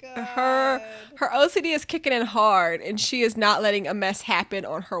my God. Her OCD is kicking in hard, and she is not letting a mess happen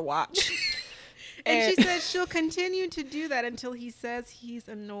on her watch. and she says she'll continue to do that until he says he's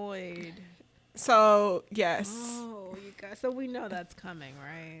annoyed. So yes. Oh, you guys. So we know that's coming,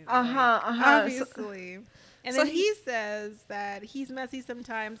 right? Obviously. And then he says that he's messy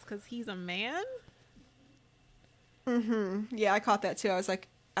sometimes because he's a man. Mm-hmm. Yeah, I caught that too. I was like,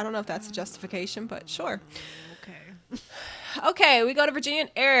 I don't know if that's a justification, but sure. Okay, we go to Virginia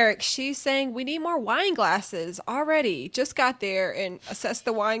and Eric. She's saying we need more wine glasses already. Just got there and assessed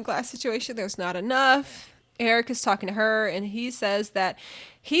the wine glass situation. There's not enough. Eric is talking to her, and he says that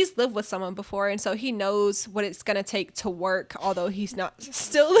he's lived with someone before, and so he knows what it's going to take to work, although he's not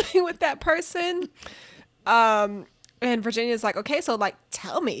still living with that person. And Virginia's like, okay, so, like,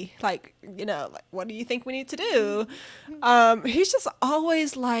 tell me, like, you know, like, what do you think we need to do? He's just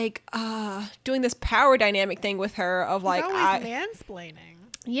always, like, doing this power dynamic thing with her of, like, he's always mansplaining.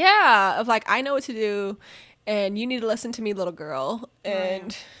 Yeah, of, like, I know what to do, and you need to listen to me, little girl.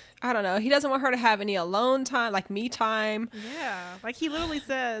 And I don't know. He doesn't want her to have any alone time, like, me time. Yeah. Like, he literally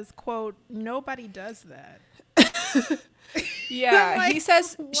says, quote, nobody does that. Yeah, like, he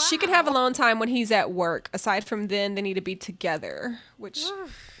says she can have alone time when he's at work. Aside from then, they need to be together, which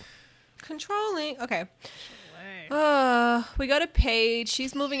controlling. Okay. We go to Paige.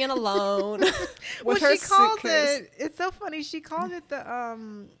 She's moving in alone with her suitcase. It's so funny. She called it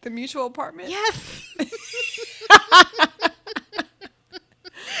the mutual apartment. Yes.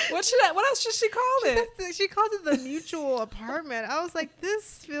 What else should she call it? She calls it the mutual apartment. I was like,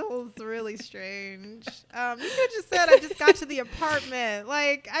 this feels really strange. You could have just said I just got to the apartment.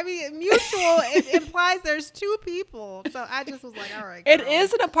 Like, I mean, mutual, it implies there's 2 people. So I just was like, all right, girl. It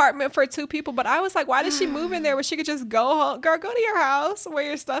is an apartment for 2 people, but I was like, why did she move in there when she could just go home? Girl, go to your house where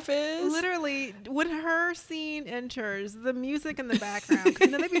your stuff is. Literally, when her scene enters, the music in the background,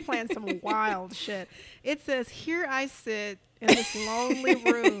 because they be playing some wild shit. It says, here I sit in this lonely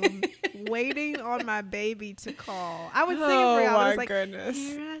room waiting on my baby to call. I would sing it for y'all. Oh my like, goodness.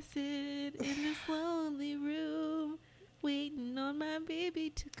 Here I sit in this lonely room waiting on my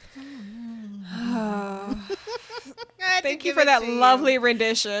baby to come. Thank you for that lovely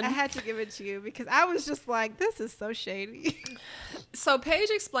rendition. I had to give it to you because I was just like, this is so shady. So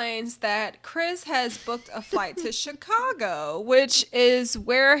Paige explains that Chris has booked a flight to Chicago, which is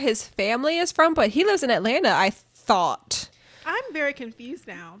where his family is from, but he lives in Atlanta, I thought. I'm very confused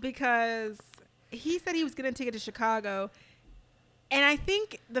now because he said he was getting a ticket to Chicago, and I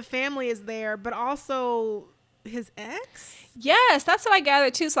think the family is there, but also his ex? Yes, that's what I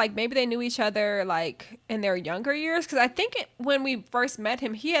gathered too. So like maybe they knew each other like in their younger years, because I think when we first met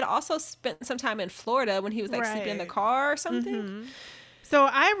him, he had also spent some time in Florida when he was like sleeping in the car or something. Mm-hmm. So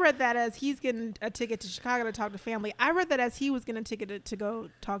I read that as he's getting a ticket to Chicago to talk to family. I read that as he was getting a ticket to go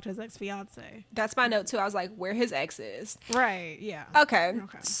talk to his ex-fiance. That's my note too. I was like, where his ex is. Right, yeah. Okay.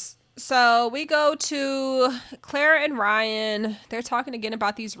 So we go to Clara and Ryan. They're talking again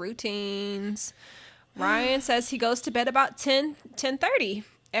about these routines. Ryan says he goes to bed about 10:30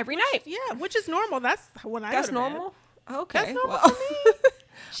 every night. Yeah, which is normal. That's when I go to normal? bed. Okay. That's normal for me.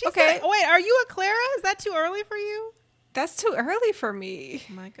 Okay. Said, wait, are you a Clara? Is that too early for you? That's too early for me.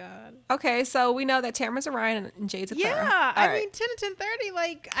 Oh my God. Okay, so we know that Tamara's a Ryan and Jade's a Clara. Yeah, I mean 10 to 10:30.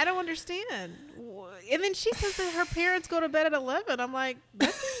 Like I don't understand. And then she says that her parents go to bed at 11. I'm like,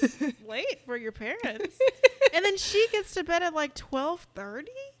 that's late for your parents. And then she gets to bed at like 12:30.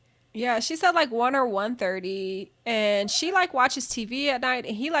 Yeah, she said like 1 or 1:30, and she like watches TV at night,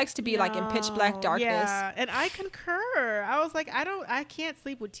 and he likes to be like in pitch black No, darkness. yeah, and I concur. I was like, I can't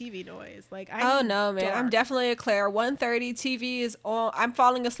sleep with TV noise. Like, I Oh need no, man. I'm dark. definitely a Claire. 1:30 TV is on. I'm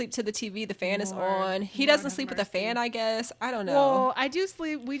falling asleep to the TV. The fan is on. He Lord doesn't have sleep with a fan, mercy. I guess. I don't know. Well, I do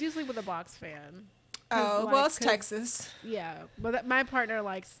sleep. We do sleep with a box fan. Oh, well, it's Texas. Yeah, but my partner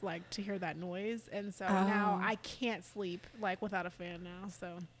likes like to hear that noise, and so now Oh. I can't sleep like without a fan now.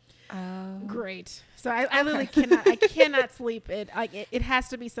 So Oh. great. So I literally cannot. I cannot sleep. It has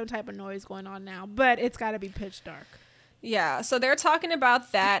to be some type of noise going on now, but it's got to be pitch dark. Yeah, so they're talking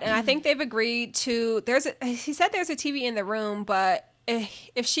about that, and I think they've agreed to. He said there's a TV in the room, but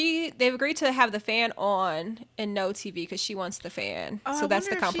they've agreed to have the fan on and no TV because she wants the fan. Oh, So I that's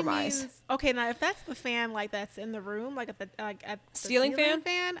the wonder if she compromise. means- okay, now if that's the fan like that's in the room, like at the Ceiling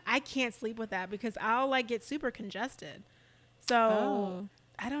fan? I can't sleep with that because I'll like get super congested. So Oh.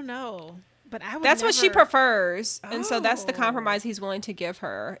 I don't know, but I would. That's what she never- prefers, and so that's the Oh. compromise he's willing to give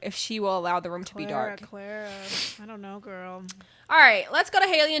her if she will allow the room to be dark. Clara, I don't know, girl. All right, let's go to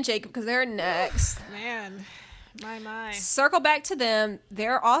Haley and Jacob because they're next. Man, my. Circle back to them.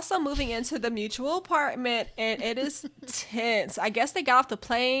 They're also moving into the mutual apartment, and it is tense. I guess they got off the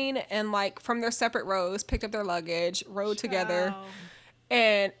plane and like from their separate rows, picked up their luggage, rode together, Child.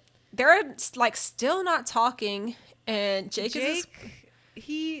 and they're like still not talking. And Jake is.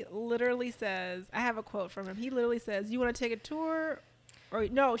 He literally says, I have a quote from him. He literally says, "You want to take a tour, or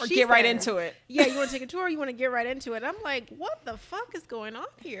no? Or she get right says, into it. Yeah, you want to take a tour. You want to get right into it." I'm like, what the fuck is going on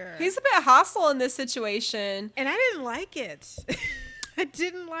here? He's a bit hostile in this situation. And I didn't like it. I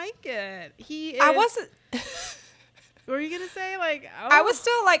didn't like it. He is. I wasn't. What were you gonna say? Like, I was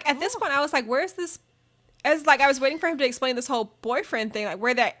still like, at this point, I was like, where's this? As like, I was waiting for him to explain this whole boyfriend thing, like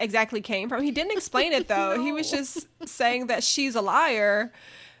where that exactly came from. He didn't explain it though. He was No. just saying that she's a liar.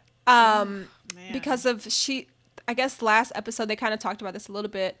 Man. Because of I guess last episode they kind of talked about this a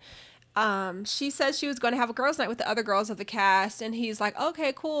little bit. She said she was going to have a girls' night with the other girls of the cast, and he's like,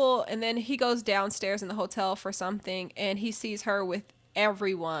 okay, cool. And then he goes downstairs in the hotel for something, and he sees her with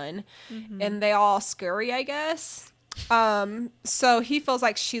everyone, and they all scurry, I guess. So he feels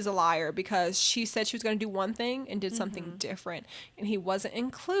like she's a liar because she said she was going to do one thing and did something different, and he wasn't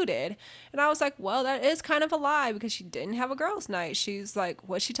included. And I was like, well, that is kind of a lie because she didn't have a girls' night. She's like,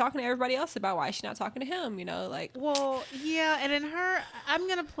 what's she talking to everybody else about? Why is she not talking to him? You know, like. Well, yeah, and in her, I'm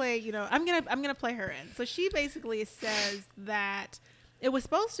gonna play. I'm gonna play her in. So she basically says that it was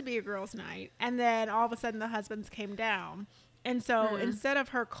supposed to be a girls' night, and then all of a sudden the husbands came down, and so instead of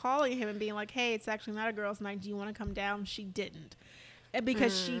her calling him and being like, "Hey, it's actually not a girls' night. Do you want to come down?" She didn't, and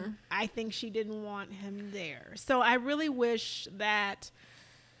because I think she didn't want him there. So I really wish that.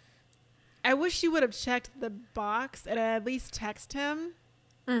 I wish she would have checked the box and at least text him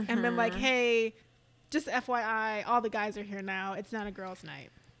and been like, "Hey, just FYI, all the guys are here now. It's not a girls' night."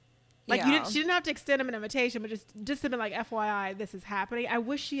 Like Yeah. she didn't have to extend him an invitation, but just to be like, "FYI, this is happening." I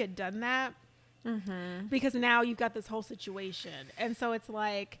wish she had done that because now you've got this whole situation, and so it's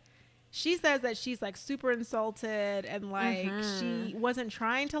like she says that she's like super insulted and like she wasn't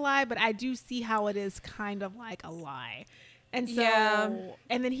trying to lie, but I do see how it is kind of like a lie. And so, Yeah.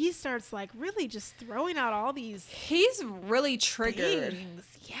 and then he starts like really just throwing out all these He's really triggered. things.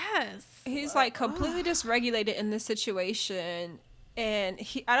 Yes. He's like completely dysregulated in this situation, and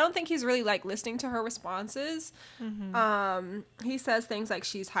I don't think he's really like listening to her responses. He says things like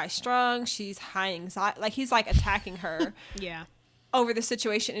she's high strung, she's high anxiety, like he's like attacking her Yeah. over the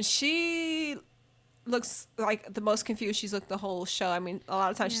situation, and she looks like the most confused she's looked the whole show. I mean, a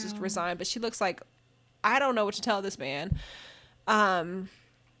lot of times she's just resigned, but she looks like, I don't know what to tell this man. And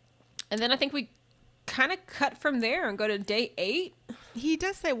then I think we kind of cut from there and go to day 8. He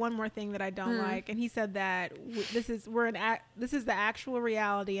does say one more thing that I don't like, and he said that this is the actual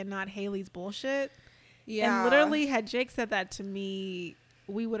reality and not Haley's bullshit. Yeah. And literally, had Jake said that to me,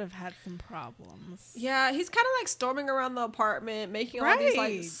 we would have had some problems. Yeah, he's kind of like storming around the apartment, making all these like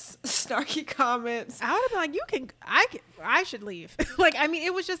Right. snarky comments. I would have been like, I should leave. Like, I mean,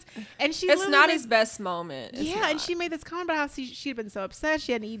 it was just, and she. It's literally not made- his best moment. It's Yeah, and not. she made this comment about how she'd been so upset,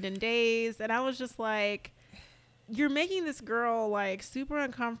 she hadn't eaten in days, and I was just like, you're making this girl like super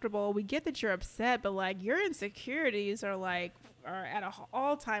uncomfortable. We get that you're upset, but like your insecurities are at an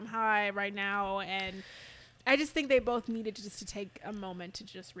all-time high right now, and I just think they both needed just to take a moment to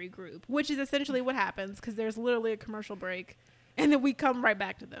just regroup, which is essentially what happens because there's literally a commercial break, and then we come right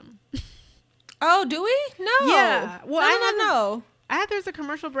back to them. Oh, do we? No. Yeah. Well, I I did not know. there's a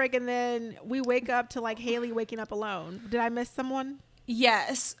commercial break, and then we wake up to like Haley waking up alone. Did I miss someone?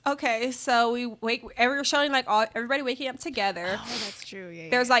 Yes. Okay. So we're showing like everybody waking up together. Oh, that's true. Yeah.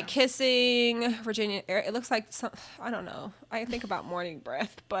 There's like kissing. Virginia. It looks like some. I don't know. I think about morning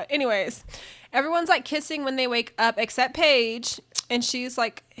breath, but anyways, everyone's like kissing when they wake up except Paige, and she's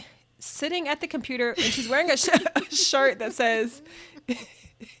like sitting at the computer and she's wearing a shirt that says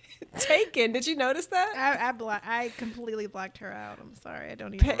 "Taken." Did you notice that? I completely blacked her out. I'm sorry. I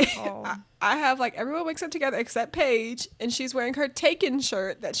don't even recall. I have like everyone wakes up together except Paige, and she's wearing her Taken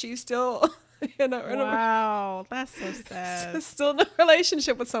shirt that she's still wow, that's so sad. Still in a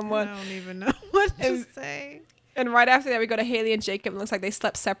relationship with someone. I don't even know what to say. And right after that, we go to Haley and Jacob. It looks like they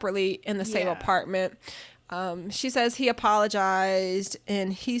slept separately in the same apartment. She says he apologized,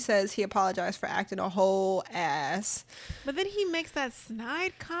 and he says he apologized for acting a whole ass. But then he makes that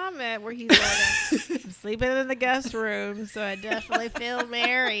snide comment where he's like, I'm sleeping in the guest room, so I definitely feel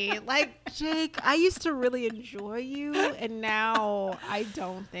married. Like, Jake, I used to really enjoy you, and now I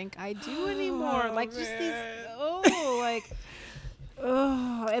don't think I do anymore. Oh, like, just these,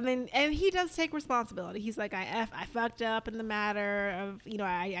 and he does take responsibility. He's like, I fucked up in the matter of,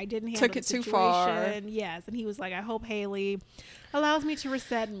 I didn't handle Took it the situation. too far. Yes, and he was like, I hope Haley allows me to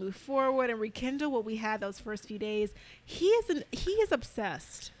reset and move forward and rekindle what we had those first few days. He is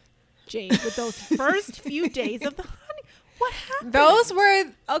obsessed, Jake, with those first few days of the honey. What happened? Those were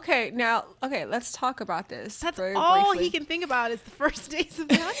let's talk about this. That's very all briefly. he can think about is the first days of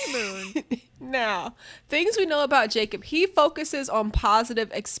the honeymoon. Now, things we know about Jacob, he focuses on positive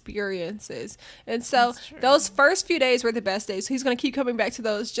experiences. And so those first few days were the best days. So he's going to keep coming back to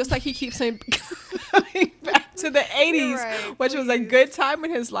those, just like he keeps coming back to the 80s, right, which was a good time in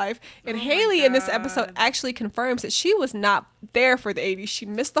his life. And Haley in this episode actually confirms that she was not there for the 80s. She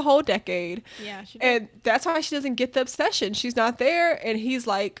missed the whole decade. Yeah, she did. And that's why she doesn't get the obsession. She's not there. And he's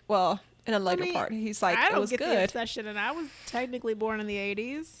like, well, in a later part, he's like, I don't it was get good. the obsession, and I was technically born in the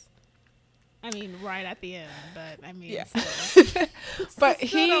 80s. I mean, right at the end, but I mean, still. But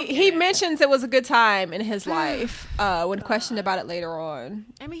he mentions it was a good time in his life when questioned about it later on.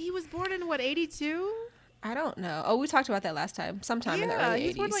 I mean, he was born in what, 82? I don't know. Oh, we talked about that last time. Sometime in the early 80s. He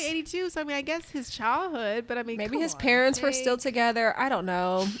was born like 82, so I mean, I guess his childhood, but I mean, maybe his parents were still together. I don't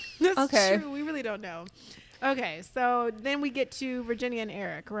know. That's true. We really don't know. Okay, so then we get to Virginia and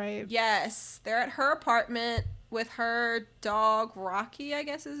Eric, right? Yes, they're at her apartment with her dog Rocky, I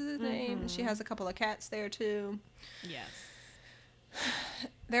guess is his name. She has a couple of cats there too. Yes.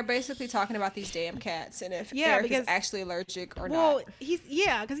 They're basically talking about these damn cats and if Eric is actually allergic or not. Well,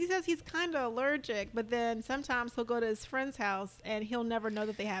 because he says he's kind of allergic, but then sometimes he'll go to his friend's house and he'll never know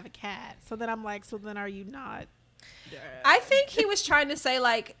that they have a cat. So then I'm like, so then are you not? I think he was trying to say,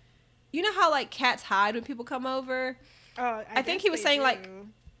 like, you know how like cats hide when people come over? Oh, I think he was saying like,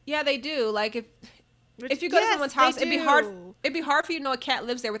 yeah, they do. Like if you go to someone's house, it'd be hard for you to know a cat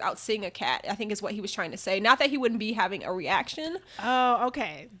lives there without seeing a cat. I think is what he was trying to say. Not that he wouldn't be having a reaction. Oh,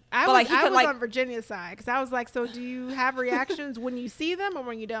 okay. I was on Virginia's side because I was like, so do you have reactions when you see them or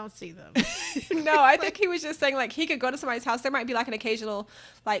when you don't see them? No, I think he was just saying like he could go to somebody's house. There might be like an occasional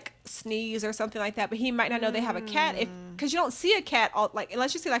like sneeze or something like that, but he might not know they have a cat because you don't see a cat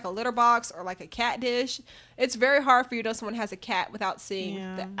unless you see like a litter box or like a cat dish. It's very hard for you to know someone has a cat without seeing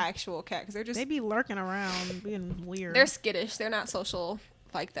the actual cat because they be lurking around being weird. They're skittish. They're not social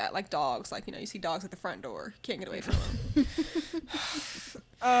like that, like dogs. Like, you see dogs at the front door. Can't get away from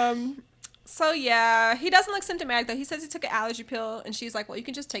them. So yeah, he doesn't look symptomatic though. He says he took an allergy pill and she's like, well, you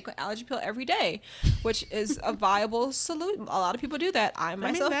can just take an allergy pill every day, which is a viable solution. A lot of people do that. I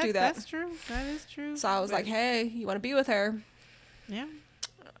myself do that. That's true. That is true. So I was like, hey, you want to be with her? Yeah.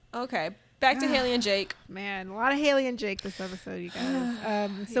 Okay. Back to Haley and Jake. Man, a lot of Haley and Jake this episode, you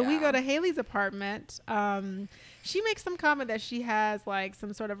guys. So we go to Haley's apartment. She makes some comment that she has like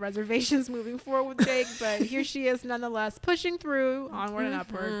some sort of reservations moving forward with Jake, but here she is nonetheless pushing through onward and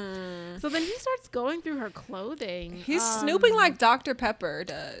upward. So then he starts going through her clothing. He's snooping like Dr. Pepper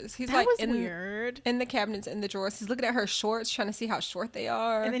does. He's like weird. In the cabinets, in the drawers. He's looking at her shorts, trying to see how short they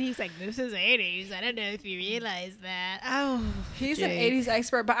are. And then he's like, this is 80s. I don't know if you realize that. Oh, he's Jake. An 80s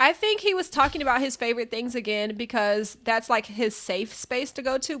expert, but I think he was talking about his favorite things again because that's like his safe space to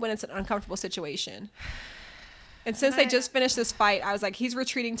go to when it's an uncomfortable situation. And since they just finished this fight, I was like, he's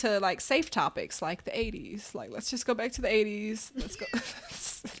retreating to like safe topics like the 80s. Like, let's just go back to the 80s. Let's go.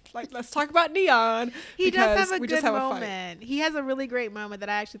 Let's talk about Neon. He does have a good moment. He has a really great moment that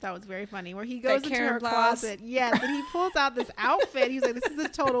I actually thought was very funny where he goes into her closet. Yes, and he pulls out this outfit. He's like, this is a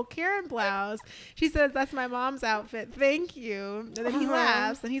total Karen blouse. She says, that's my mom's outfit. Thank you. And then he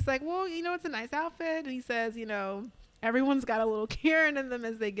laughs and he's like, well, it's a nice outfit. And he says, everyone's got a little Karen in them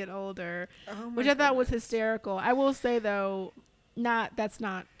as they get older, which I thought was hysterical. I will say, though, That's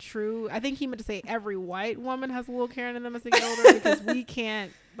not true. I think he meant to say every white woman has a little Karen in them as they get older, because we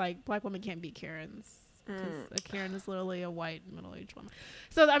can't, like, black women can't be Karens. A Karen is literally a white middle-aged woman.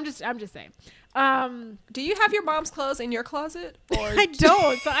 So I'm just saying. Do you have your mom's clothes in your closet? Or I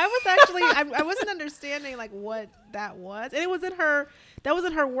don't. So I was actually I wasn't understanding like what that was, and it was in her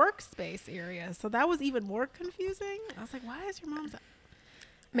workspace area. So that was even more confusing. I was like, why is your mom's?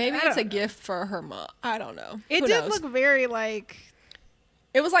 Maybe it's a gift for her mom. I don't know. It did look very like.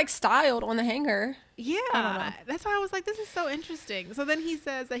 It was like styled on the hanger. Yeah, that's why I was like, this is so interesting. So then he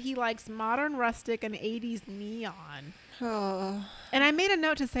says that he likes modern rustic and 80s neon. Oh. And I made a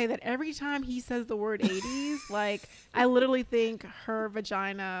note to say that every time he says the word 80s, like, I literally think her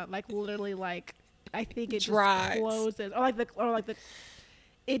vagina, like, literally, like, I think it dries. Just closes.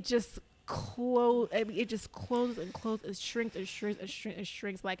 It just it just closes and closes. It shrinks and shrinks and shrinks and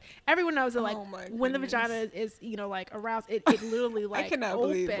shrinks. Like, everyone knows that, like, when the vagina is, you know, like, aroused, it literally, like, I cannot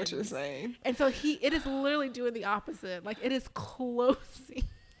opens. believe what you're saying. And so it is literally doing the opposite. Like, it is closing.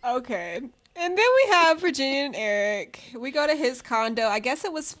 Okay. And then we have Virginia and Eric. We go to his condo. I guess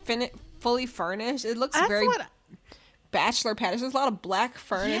it was fully furnished. It looks very bachelor pad. There's a lot of black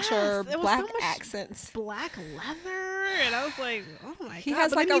furniture, black so accents, black leather, and I was like, oh my god. He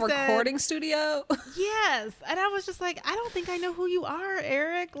has like a recording studio. Yes, and I was just like, I don't think I know who you are,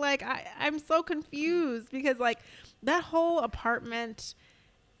 Eric. Like, I'm so confused because like that whole apartment.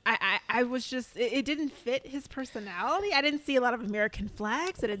 I was just, it didn't fit his personality. I didn't see a lot of American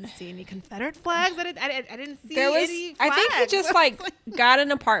flags. I didn't see any Confederate flags. I didn't see any flags. I think he just like got an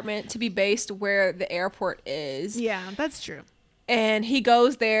apartment to be based where the airport is. Yeah, that's true. And he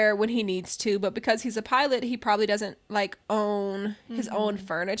goes there when he needs to, but because he's a pilot, he probably doesn't like own his own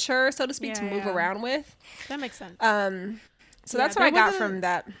furniture, so to speak, to move around with. That makes sense. So that's what I got from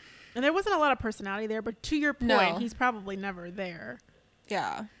that. And there wasn't a lot of personality there, but to your point, he's probably never there.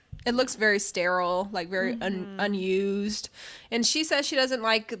 Yeah. It looks very sterile, like very unused. And she says she doesn't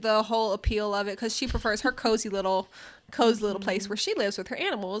like the whole appeal of it because she prefers her cozy little place where she lives with her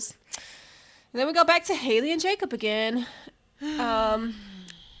animals. And then we go back to Haley and Jacob again.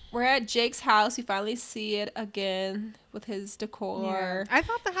 We're at Jake's house. We finally see it again with his decor. Yeah. I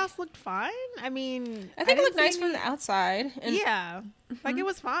thought the house looked fine. I mean, I think it looked nice from the outside. And like it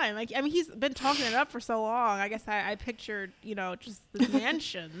was fine. Like, I mean, he's been talking it up for so long. I guess I pictured, you know, just the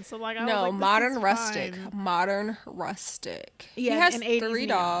mansion. So like, I was like, modern rustic. Modern rustic. Yeah, he has 3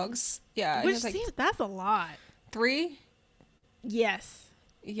 dogs. Yeah, which that's a lot. 3? Yes.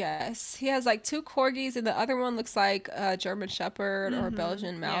 Yes, he has like 2 corgis, and the other one looks like a German Shepherd or a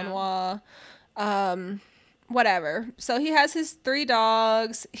Belgian Malinois. Whatever. So he has his 3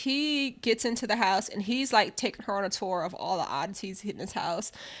 dogs. He gets into the house, and he's like taking her on a tour of all the oddities in his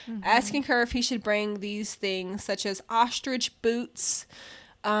house, asking her if he should bring these things such as ostrich boots,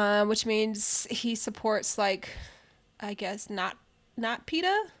 which means he supports like, I guess not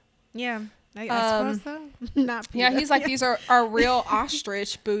PETA. Yeah. I suppose so. Not PETA. Yeah, he's like, these are real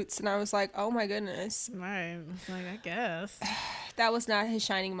ostrich boots. And I was like, oh my goodness. Right. It's like, I guess. That was not his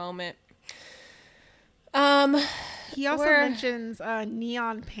shining moment. He also mentions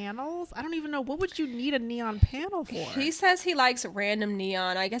neon panels. I don't even know. What would you need a neon panel for? He says he likes random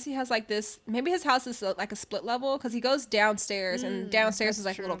neon. I guess he has like this. Maybe his house is like a split level because he goes downstairs. And downstairs is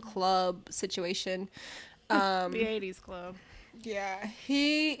like a little club situation. The 80s club. Yeah,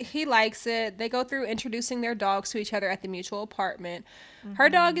 he likes it. They go through introducing their dogs to each other at the mutual apartment. Her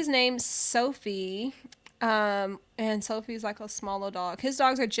dog is named Sophie, and Sophie's like a small little dog. His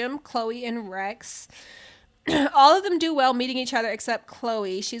dogs are Jim, Chloe, and Rex. All of them do well meeting each other except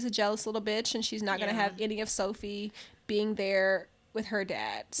Chloe. She's a jealous little bitch, and she's not going to have any of Sophie being there with her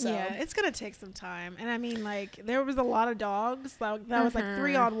dad. So yeah, it's going to take some time. And I mean, like, there was a lot of dogs. Like, that was like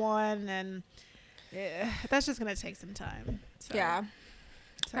 3 on 1, and that's just going to take some time. So, yeah.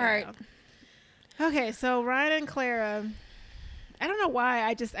 All right. Okay, so Ryan and Clara, I don't know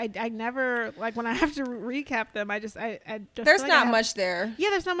why. I never, like, when I have to recap them, I just there's not much there.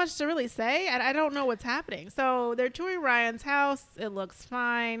 Yeah, there's not much to really say. I don't know what's happening. So they're touring Ryan's house. It looks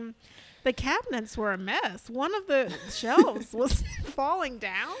fine. The cabinets were a mess. One of the shelves was falling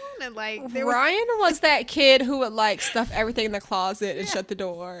down, and like Ryan was that kid who would like stuff everything in the closet and shut the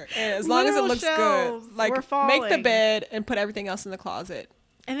door. And as long as it looks good, like make the bed and put everything else in the closet.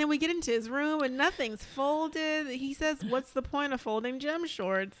 And then we get into his room and nothing's folded. He says, "What's the point of folding gym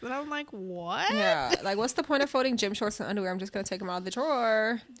shorts?" And I'm like, "What?" Yeah, like what's the point of folding gym shorts and underwear? I'm just gonna take them out of the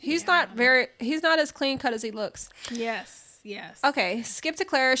drawer. He's not as clean cut as he looks. Yes. Okay, skip to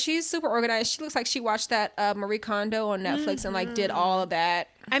Clara. She's super organized. She looks like she watched that Marie Kondo on Netflix and like did all of that.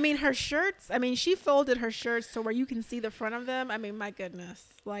 I mean, her shirts, I mean, she folded her shirts so where you can see the front of them. I mean, my goodness.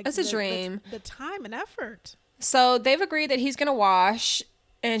 Like, it's a dream. The time and effort. So they've agreed that he's going to wash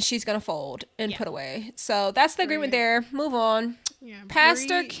and she's going to fold and put away. So that's the agreement there. Move on. Yeah,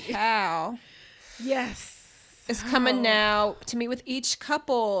 Pastor Cal. Yes. Is coming now to meet with each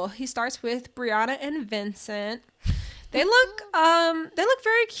couple. He starts with Brianna and Vincent. They look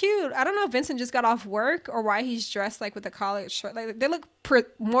very cute. I don't know if Vincent just got off work or why he's dressed like with a collared shirt. Like they look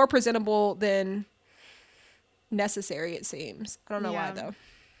more presentable than necessary, it seems. I don't know why though.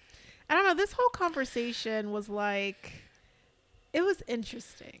 I don't know. This whole conversation was like, it was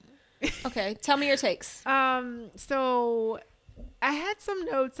interesting. Okay, tell me your takes. So I had some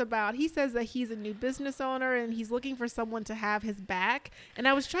notes about, he says that he's a new business owner and he's looking for someone to have his back. And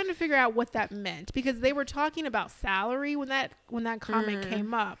I was trying to figure out what that meant because they were talking about salary when that comment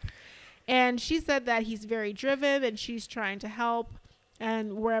came up. And she said that he's very driven and she's trying to help,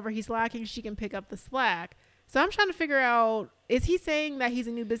 and wherever he's lacking, she can pick up the slack. So I'm trying to figure out, is he saying that he's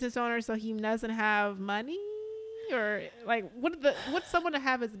a new business owner so he doesn't have money? Or like, what's someone to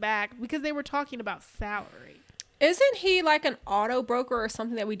have his back? Because they were talking about salary. Isn't he like an auto broker or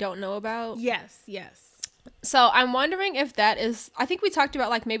something that we don't know about? Yes. So I'm wondering if that is, I think we talked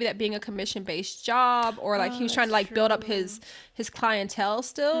about like maybe that being a commission-based job, or like he was trying to like build up his clientele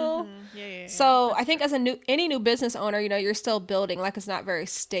still. Mm-hmm. Yeah. So I think as any new business owner, you know, you're still building, like it's not very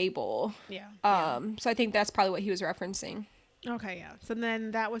stable. Yeah. So I think that's probably what he was referencing. Okay, yeah. So then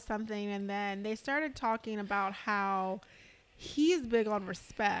that was something, and then they started talking about how he's big on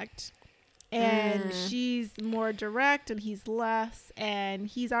respect. And she's more direct and he's less, and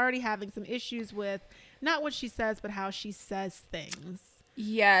he's already having some issues with not what she says but how she says things.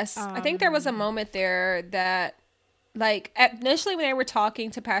 Yes. I think there was a moment there that like initially when they were talking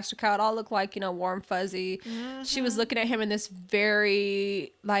to Pastor Cal, it all looked like, you know, warm fuzzy. She was looking at him in this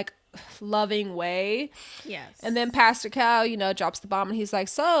very like loving way. Yes. And then Pastor Cal, you know, drops the bomb and he's like,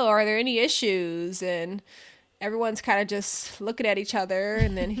 so are there any issues? And everyone's kind of just looking at each other,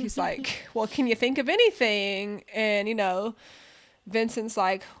 and then he's like, well, can you think of anything? And, you know, Vincent's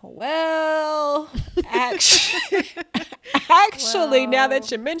like, well, actually, now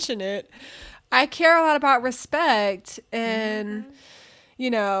that you mention it, I care a lot about respect. And, you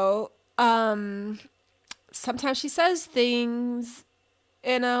know, sometimes she says things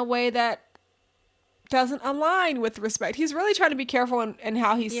in a way that doesn't align with respect. He's really trying to be careful in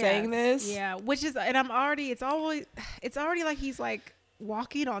how he's saying this. Yeah, which is, and it's already like he's like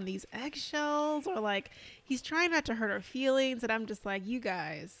walking on these eggshells, or like he's trying not to hurt her feelings. And I'm just like, you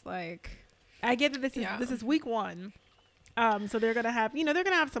guys, like, I get that this is week one. So they're going to have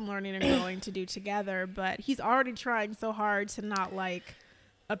some learning and growing to do together, but he's already trying so hard to not like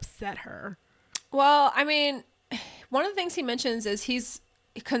upset her. Well, I mean, one of the things he mentions is he's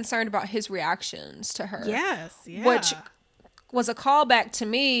concerned about his reactions to her. Yes, yeah. Which was a callback to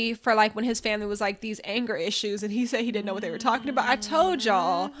me for like when his family was like these anger issues, and he said he didn't know what they were talking about. I told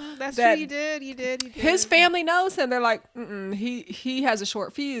y'all that's that true. You did. His family knows him. They're like, he has a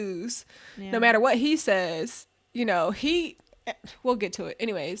short fuse. Yeah. No matter what he says, you know, we'll get to it.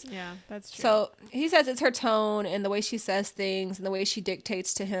 Anyways. Yeah, that's true. So he says it's her tone and the way she says things and the way she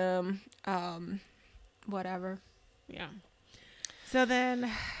dictates to him. Whatever. Yeah. So then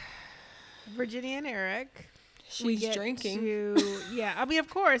Virginia and Eric, she's drinking. I mean, of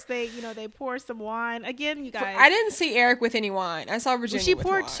course they pour some wine. Again, you guys, I didn't see Eric with any wine. I saw Virginia. She with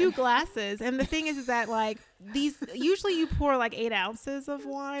poured wine. 2 glasses, and the thing is that like these usually you pour like 8 ounces of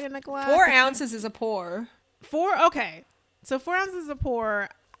wine in a glass. 4 ounces is a pour. 4, okay. So 4 ounces is a pour.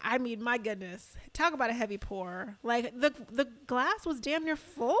 I mean, my goodness, talk about a heavy pour. Like the glass was damn near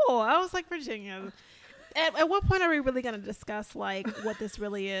full. I was like, Virginia. At what point are we really going to discuss like what this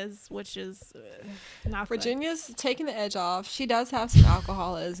really is, which is not Virginia's taking the edge off. She does have some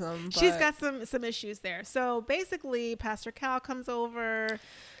alcoholism. But she's got some issues there. So basically, Pastor Cal comes over.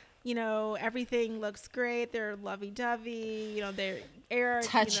 You know, everything looks great. They're lovey-dovey. You know, they're Eric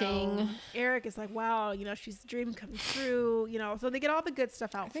touching. You know, Eric is like, wow. You know, she's dream come true. You know, so they get all the good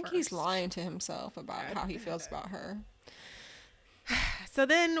stuff out. I think he's lying to himself about how he feels about her. So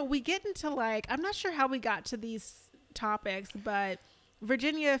then we get into like, I'm not sure how we got to these topics, but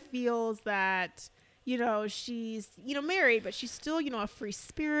Virginia feels that, you know, she's, you know, married, but she's still, you know, a free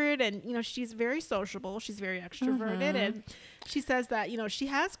spirit, and, you know, she's very sociable. She's very extroverted. And she says that, you know, she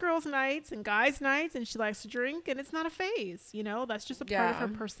has girls' nights and guys' nights, and she likes to drink, and it's not a phase, you know, that's just a part of her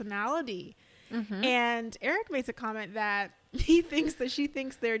personality. And Eric makes a comment that he thinks that she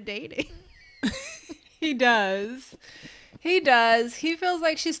thinks they're dating. He does. He feels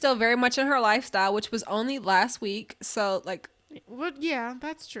like she's still very much in her lifestyle, which was only last week. So like Well, yeah,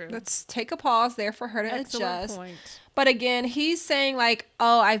 that's true. Let's take a pause there for her to Excellent adjust. point. But again, he's saying like,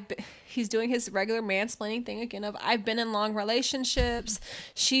 oh, he's doing his regular mansplaining thing again of I've been in long relationships.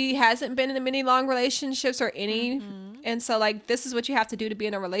 She hasn't been in many long relationships or any. And so like, this is what you have to do to be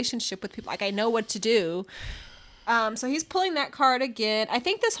in a relationship with people. Like, I know what to do. So he's pulling that card again. I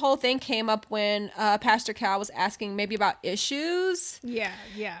think this whole thing came up when Pastor Cal was asking maybe about issues. Yeah.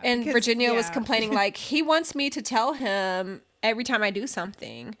 And Because, Virginia was yeah. complaining like, he wants me to tell him every time I do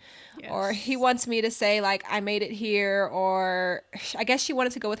something. Or he wants me to say like, I made it here. Or I guess she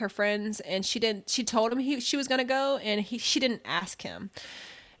wanted to go with her friends and she told him she was going to go and she didn't ask him.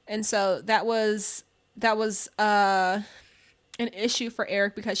 And so that was an issue for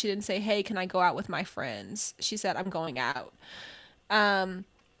Eric because she didn't say, hey, can I go out with my friends? She said, I'm going out. So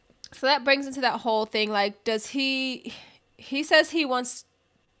that brings into that whole thing. Like, does he says he wants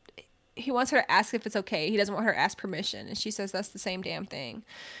her to ask if it's okay. He doesn't want her to ask permission. And she says that's the same damn thing,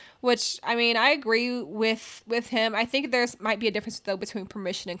 which, I mean, I agree with him. I think there's might be a difference though between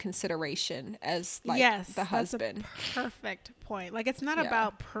permission and consideration as like the husband. That's a perfect point. Like, it's not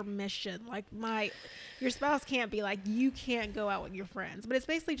about permission. Like, your spouse can't be like, you can't go out with your friends, but it's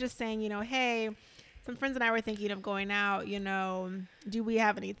basically just saying, hey, some friends and I were thinking of going out, do we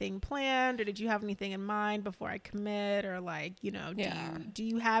have anything planned, or did you have anything in mind before I commit, or like, do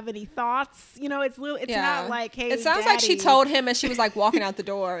you have any thoughts? It's not like, hey, it sounds Daddy. like she told him and she was like walking out the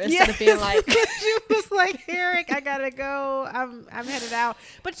door instead of being like, she was like, Eric, I gotta go. I'm headed out.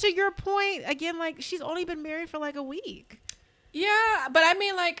 But to your point again, like, she's only been married for like a week. Yeah, but I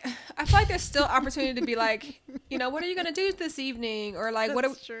mean, like, I feel like there's still opportunity to be like, what are you gonna do this evening, or like,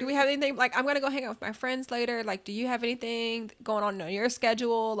 do we have anything? Like, I'm gonna go hang out with my friends later. Like, do you have anything going on your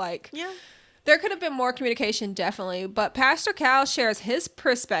schedule? Like, yeah, there could have been more communication, definitely. But Pastor Cal shares his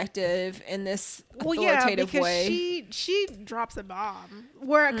perspective in this authoritative way. She drops a bomb.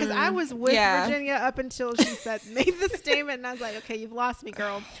 Because I was with Virginia up until she made the statement, and I was like, okay, you've lost me,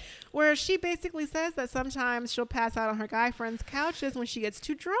 girl. Where she basically says that sometimes she'll pass out on her guy friends' couches when she gets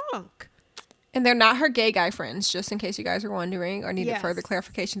too drunk. And they're not her gay guy friends, just in case you guys are wondering or need a further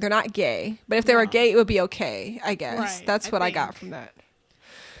clarification. They're not gay. But if they were gay, it would be okay, I guess. Right, That's what I got from that.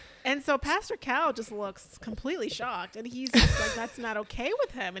 And so Pastor Cal just looks completely shocked. And he's just like, that's not okay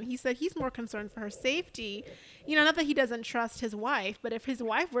with him. And he said he's more concerned for her safety. Not that he doesn't trust his wife, but if his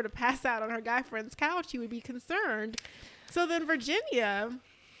wife were to pass out on her guy friend's couch, he would be concerned. So then Virginia,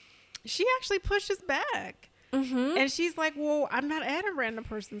 she actually pushes back. And she's like, well, I'm not at a random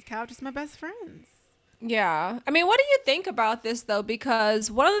person's couch. It's my best friend's. Yeah. I mean, what do you think about this, though? Because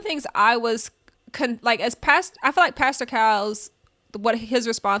one of the things I was, I feel like Pastor Cal's, what his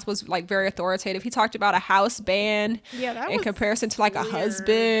response was like very authoritative. He talked about a house band in comparison to like a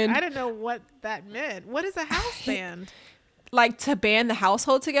husband. I didn't know what that meant. What is a house band? Like to band the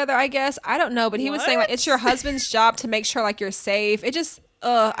household together, I guess. I don't know. But he was saying like it's your husband's job to make sure like you're safe. It just,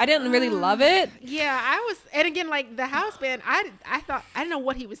 I didn't really love it. Yeah, and again, like the house band, I thought, I didn't know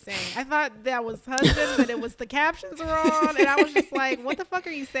what he was saying. I thought that was husband, but it was the captions were on, and I was just like, what the fuck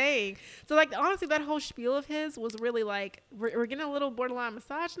are you saying? So like, honestly, that whole spiel of his was really like, we're getting a little borderline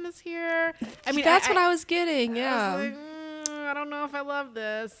misogynist here. I mean, that's what I was getting. Yeah. I was like, I don't know if I love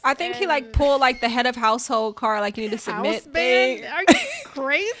this. I think he like pulled like the head of household card, like you need to submit house band? Are you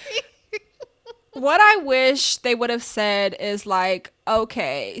crazy? What I wish they would have said is like,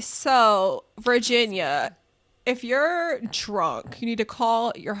 okay, so Virginia, if you're drunk, you need to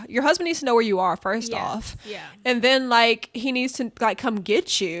call your husband needs to know where you are first off. Yeah. And then like he needs to like come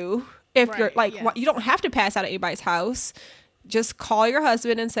get you if you're like, you don't have to pass out at anybody's house. Just call your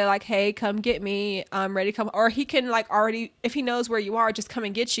husband and say like, hey, come get me. I'm ready to come. Or he can like already, if he knows where you are, just come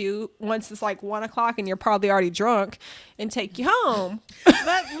and get you once it's like 1:00 and you're probably already drunk and take you home.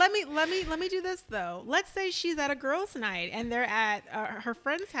 But let me do this though. Let's say she's at a girls' night and they're at her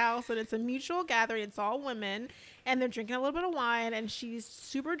friend's house and it's a mutual gathering. It's all women and they're drinking a little bit of wine and she's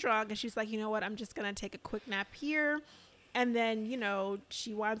super drunk and she's like, you know what? I'm just going to take a quick nap here. And then,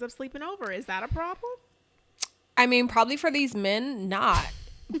 she winds up sleeping over. Is that a problem? I mean, probably for these men, not.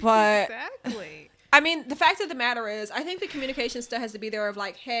 But exactly. I mean, the fact of the matter is, I think the communication still has to be there of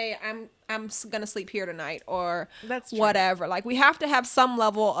like, hey, I'm gonna sleep here tonight, or that's whatever. Like, we have to have some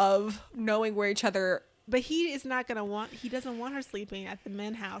level of knowing where each other. But he is not gonna he doesn't want her sleeping at the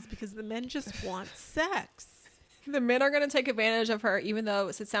men's house because the men just want sex. The men are going to take advantage of her, even though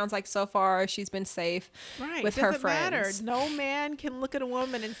it sounds like so far she's been safe with her friends. Matter. No man can look at a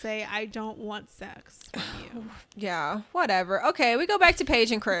woman and say, I don't want sex from you. Yeah, whatever. Okay, we go back to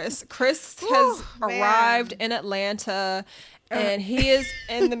Paige and Chris. Chris has arrived in Atlanta, and he is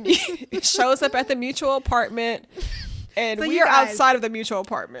shows up at the mutual apartment. And So we you are guys, outside of the mutual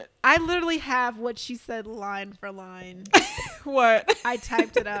apartment. I literally have what she said line for line. What? I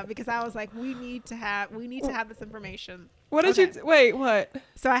typed it up because I was like, we need to have this information. What did you wait, what?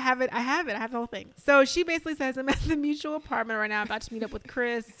 So I have the whole thing. So she basically says, I'm at the mutual apartment right now, about to meet up with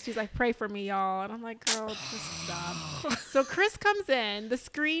Chris. She's like, pray for me, y'all. And I'm like, girl, just stop. So Chris comes in. The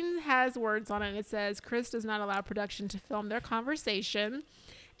screen has words on it, and it says, Chris does not allow production to film their conversation.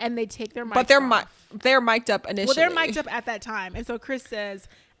 And they take their mics But they're mic'd up initially. Well, they're mic'd up at that time. And so Chris says,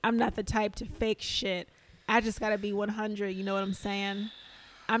 I'm not the type to fake shit. I just got to be 100. You know what I'm saying?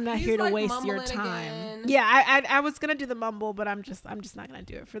 I'm not here to waste your time. Again. Yeah, I was gonna do the mumble, but I'm just not gonna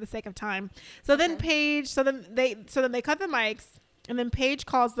do it for the sake of time. So then Paige, so then they cut the mics, and then Paige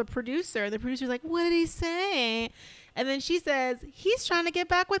calls the producer. The producer's like, "What did he say?" And then she says, "He's trying to get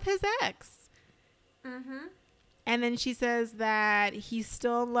back with his ex." Mm-hmm. And then she says that he's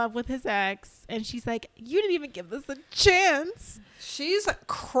still in love with his ex, and she's like, "You didn't even give us a chance." She's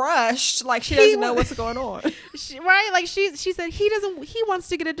crushed, like she doesn't know what's going on. Right? Like she said he wants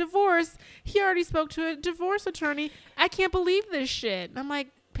to get a divorce. He already spoke to a divorce attorney. I can't believe this shit. I'm like,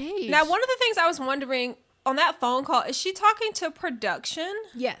 Paige. Now, one of the things I was wondering on that phone call, is she talking to production?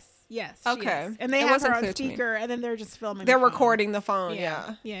 Yes. Okay. And they have her on speaker, and then they're just filming. They're recording the phone.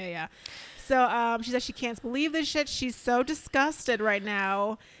 Yeah. So she said she can't believe this shit. She's so disgusted right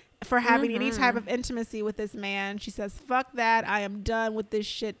now for having any type of intimacy with this man. She says, fuck that. I am done with this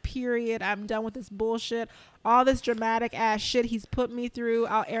shit, period. I'm done with this bullshit. All this dramatic ass shit he's put me through.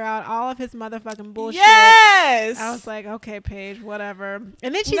 I'll air out all of his motherfucking bullshit. Yes. I was like, okay, Paige, whatever.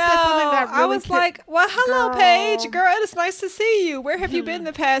 And then she said something that really I was like, well, hello, Paige. Girl, it is nice to see you. Where have you been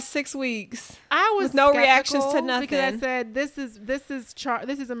the past 6 weeks? I was with no reactions to nothing. Because I said, this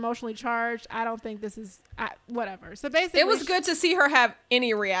is emotionally charged. I don't think this is whatever. So basically, it was good to see her have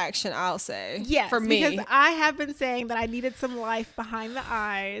any reaction, I'll say. Yes, for me. Because I have been saying that I needed some life behind the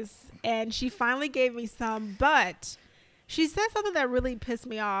eyes. And she finally gave me some, but she said something that really pissed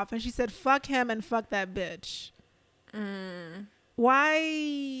me off. And she said, fuck him and fuck that bitch. Why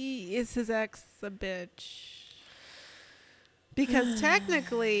is his ex a bitch? Because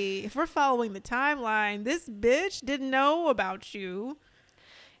technically, if we're following the timeline, this bitch didn't know about you.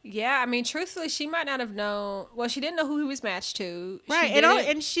 Yeah, I mean, truthfully, she might not have known. Well, she didn't know who he was matched to. Right,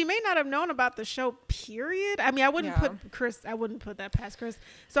 and she may not have known about the show, period. I mean, I wouldn't put that past Chris.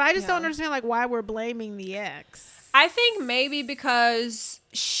 So I just don't understand, like, why we're blaming the ex. I think maybe because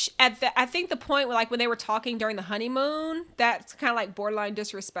I think the point where, like, when they were talking during the honeymoon, that's kind of like borderline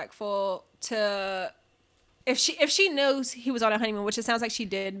disrespectful to... If she knows he was on a honeymoon, which it sounds like she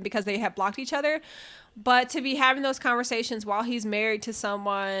did because they have blocked each other, but to be having those conversations while he's married to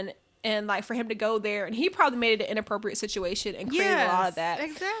someone and like for him to go there, and he probably made it an inappropriate situation and created a lot of that.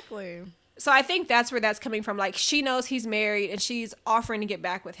 Exactly. So I think that's where that's coming from. Like, she knows he's married and she's offering to get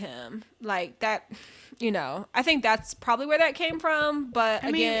back with him. Like that, I think that's probably where that came from. But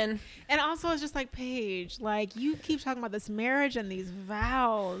again, and also it's just like, Paige, like, you keep talking about this marriage and these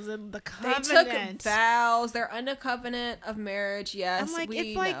vows and the covenant. They took vows. They're under covenant of marriage. Yes, I'm like,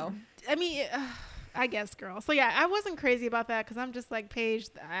 it's like, I mean, I guess, girl. So yeah, I wasn't crazy about that because I'm just like, Paige,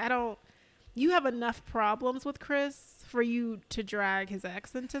 you have enough problems with Chris for you to drag his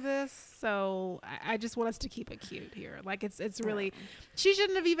ex into this. So I just want us to keep it cute here. Like, it's really, she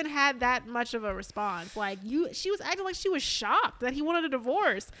shouldn't have even had that much of a response. Like, she was acting like she was shocked that he wanted a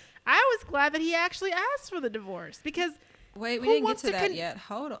divorce. I was glad that he actually asked for the divorce because wait, we didn't get to that yet.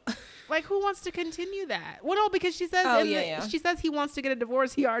 Hold on. Like, who wants to continue that? Well, no, because she says she says he wants to get a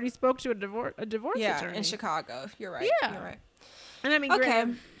divorce. He already spoke to a divorce attorney in Chicago. You're right. Yeah, you're right. And I mean, okay,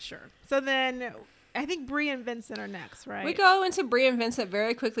 sure. So then I think Brie and Vincent are next, right? We go into Brie and Vincent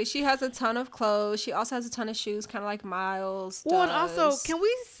very quickly. She has a ton of clothes. She also has a ton of shoes, kind of like Miles does. Well, and also, can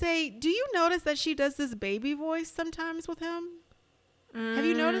we say, do you notice that she does this baby voice sometimes with him? Have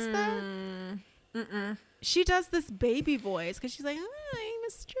you noticed that? Mm-mm. She does this baby voice because she's like, hi,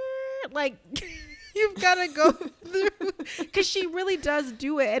 Mr. Like, you've got to go through, because she really does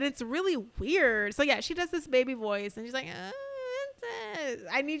do it, and it's really weird. So, yeah, she does this baby voice, and she's like,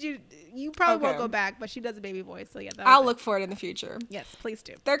 I need you probably won't go back, but she does a baby voice. So yeah, I'll look for it in the future. Yes, please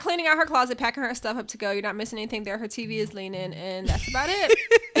do. They're cleaning out her closet, packing her stuff up to go. You're not missing anything there. Her TV is leaning, and that's about it.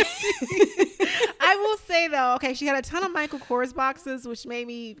 I will say though, okay, she had a ton of Michael Kors boxes, which made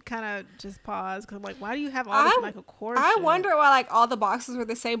me kind of just pause because I'm like, why do you have all this Michael Kors shit? Wonder why like all the boxes were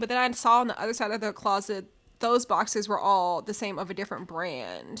the same, but then I saw on the other side of the closet those boxes were all the same of a different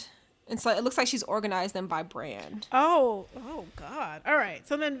brand. And so it looks like she's organized them by brand. Oh God. All right.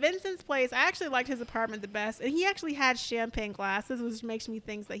 So then Vincent's place, I actually liked his apartment the best. And he actually had champagne glasses, which makes me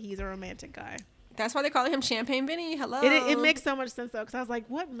think that he's a romantic guy. That's why they call him Champagne Benny. Hello. It makes so much sense, though, because I was like,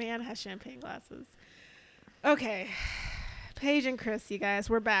 what man has champagne glasses? Okay. Paige and Chris, you guys,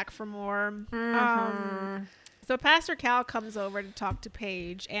 we're back for more. Mm-hmm. So Pastor Cal comes over to talk to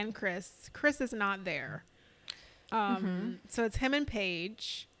Paige and Chris. Chris is not there. So it's him and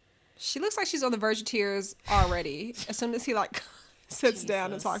Paige. She looks like she's on the verge of tears already as soon as he like sits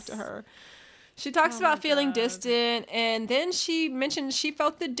down and talks to her. She talks about feeling distant, and then she mentioned she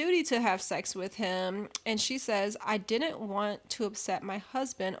felt the duty to have sex with him, and she says, I didn't want to upset my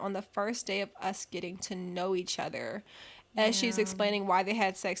husband on the first day of us getting to know each other. As she's explaining why they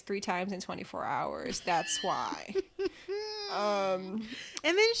had sex 3 times in 24 hours. That's why. And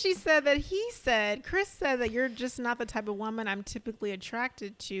then she said that Chris said that you're just not the type of woman I'm typically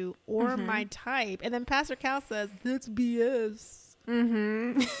attracted to or my type. And then Pastor Cal says, that's BS.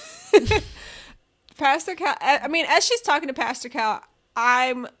 Pastor Cal, I mean, as she's talking to Pastor Cal,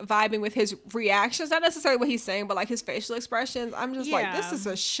 I'm vibing with his reactions, not necessarily what he's saying, but like his facial expressions. I'm just like, this is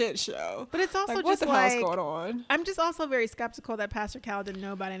a shit show. But it's also like, just what the hell's going on? I'm just also very skeptical that Pastor Cal didn't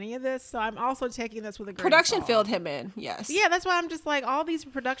know about any of this, so I'm also taking this with a grain Production of salt. filled him in, yes. Yeah, that's why I'm just like, all this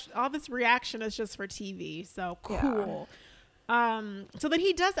reaction is just for TV. So cool. Yeah. So then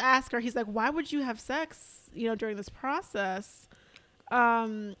he does ask her. He's like, "Why would you have sex? During this process?"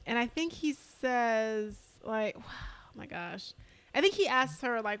 And I think he says, like, oh my gosh. I think he asks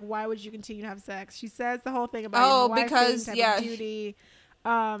her, like, why would you continue to have sex? She says the whole thing about because duty.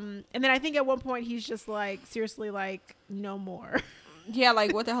 And then I think at one point he's just like, seriously, like, no more. Yeah,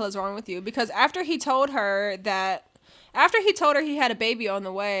 like, what the hell is wrong with you? Because after he told her he had a baby on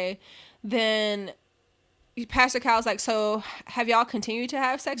the way, then Pastor Cal's like, so have y'all continued to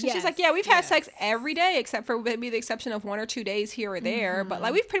have sex? And she's like, yeah, we've had sex every day, except for maybe the exception of 1 or 2 days here or there. But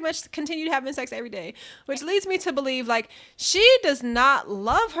like, we've pretty much continued having sex every day, which leads me to believe like she does not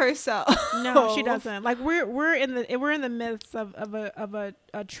love herself. No, she doesn't. Like we're in the midst of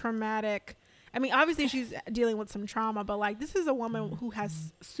a traumatic. I mean, obviously she's dealing with some trauma, but like this is a woman who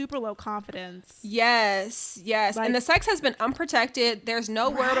has super low confidence. Yes. Like, and the sex has been unprotected. There's no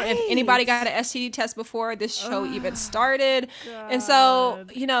word on if anybody got an STD test before this show even started. God. And so,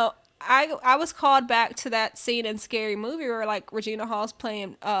 I was called back to that scene in Scary Movie where like Regina Hall's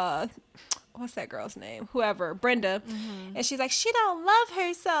playing what's that girl's name? Whoever, Brenda. And she's like, she don't love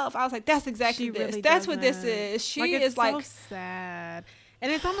herself. I was like, that's exactly this. Really that's what this is. She is like so sad.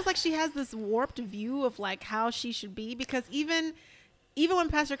 And it's almost like she has this warped view of like how she should be, because even when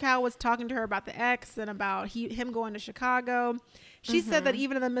Pastor Cal was talking to her about the ex and about him going to Chicago, she said that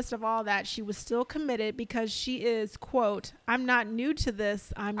even in the midst of all that, she was still committed because she is, quote, I'm not new to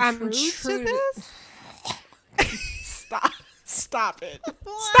this. I'm true to this. Stop it. Stop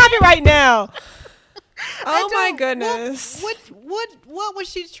it right now. Oh my goodness. What was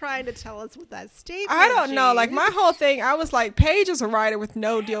she trying to tell us with that statement? I don't know. Like my whole thing, I was like, Paige is a writer with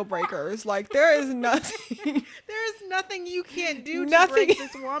no deal breakers. Like there is nothing. There is nothing you can't do to break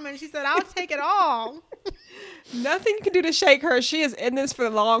this woman. She said, I'll take it all. Nothing you can do to shake her. She is in this for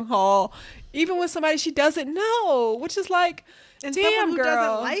the long haul. Even with somebody she doesn't know, which is like, and damn, someone who girl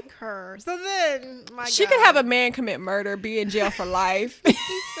doesn't like her. So then, she could have a man commit murder, be in jail for life. He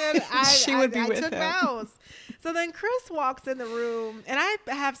said, she would be with him. Vows. So then Chris walks in the room, and I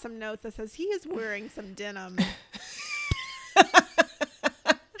have some notes that says he is wearing some denim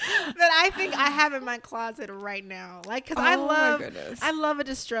that I think I have in my closet right now. Like, because I love a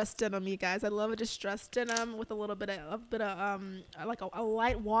distressed denim, you guys. I love a distressed denim with a little bit of like a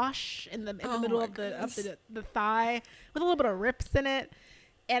light wash in the middle of the thigh with a little bit of rips in it.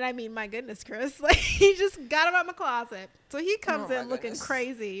 And I mean, my goodness, Chris, like he just got him out my closet. So he comes in looking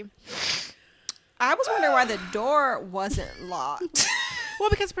crazy. I was wondering why the door wasn't locked. Well,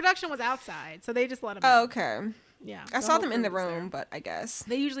 because production was outside, so they just let him in. Oh, okay. Yeah. I saw them in the room, but I guess.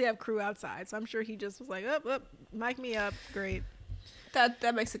 They usually have crew outside, so I'm sure he just was like, up, mic me up. Great.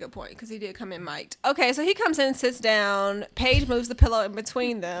 That makes a good point, because he did come in mic'd. Okay, so he comes in, sits down. Paige moves the pillow in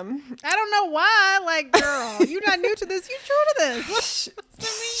between them. I don't know why. Like, girl, you're not new to this. You're true to this.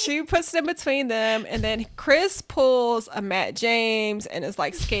 She puts it in between them, and then Chris pulls a Matt James and is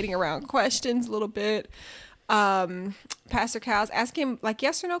like skating around questions a little bit. Pastor Cal's asking him like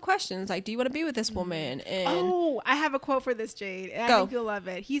yes or no questions, like, do you want to be with this woman? And I have a quote for this, Jade, and I think you'll love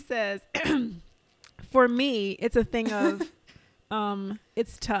it. He says, for me, it's a thing of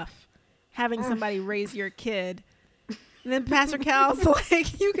it's tough having somebody raise your kid. And then Pastor Cal's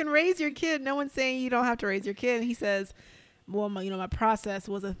like, you can raise your kid, no one's saying you don't have to raise your kid. And he says, well, my process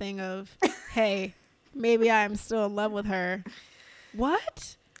was a thing of, hey, maybe I'm still in love with her.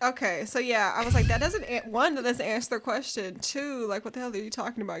 What? Okay, so yeah, I was like, that doesn't answer the question. Two, like, what the hell are you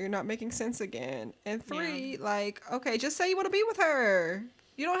talking about? You're not making sense again. And three, like, okay, just say you want to be with her.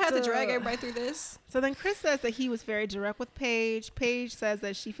 You don't have to drag everybody through this. So then Chris says that he was very direct with Paige. Paige says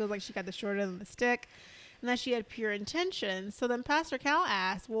that she feels like she got the short end of the stick and that she had pure intentions. So then Pastor Cal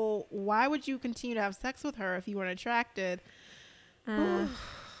asks, well, why would you continue to have sex with her if you weren't attracted?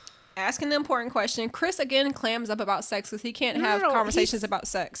 Asking the important question. Chris again clams up about sex because he can't have conversations about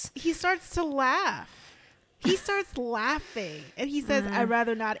sex. He starts to laugh. He starts laughing and he says, I'd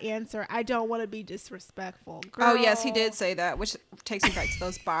rather not answer. I don't want to be disrespectful. Girl, oh, yes, he did say that, which takes me back to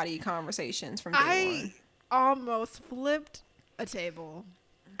those body conversations from day one. Almost flipped a table.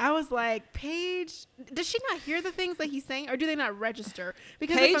 I was like, Paige, does she not hear the things that he's saying or do they not register?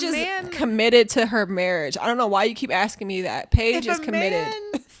 Because Paige is committed to her marriage. I don't know why you keep asking me that. Paige is committed.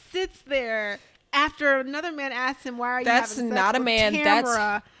 Man sits there after another man asks him, why are you having sex That's not a man. Tamara?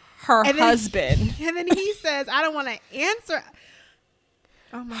 That's her husband. And then he says, I don't want to answer.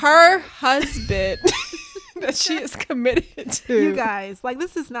 Oh my her God. Husband that she is committed to. You guys, like,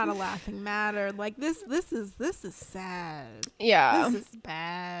 this is not a laughing matter. Like, this is sad. Yeah. This is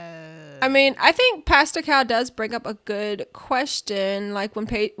bad. I mean, I think Pastor Cal does bring up a good question. Like when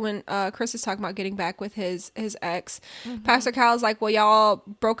Chris is talking about getting back with his ex, Pastor Cal's like, well, y'all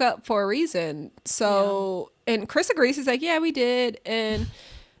broke up for a reason. So, and Chris agrees. He's like, yeah, we did. And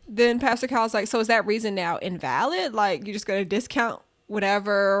then Pastor Cal's like, so is that reason now invalid? Like, you're just going to discount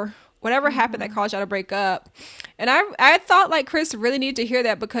whatever happened that caused y'all to break up? And I thought like Chris really needed to hear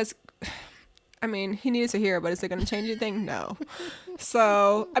that because, I mean, he needed to hear it, but is it going to change anything? No.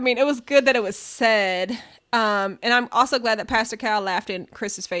 So, I mean, it was good that it was said. And I'm also glad that Pastor Cal laughed in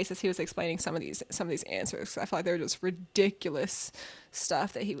Chris's face as he was explaining some of these answers. I feel like they were just ridiculous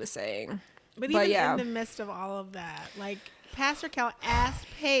stuff that he was saying. But even in the midst of all of that, like, Pastor Cal asked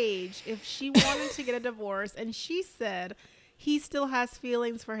Paige if she wanted to get a divorce, and she said he still has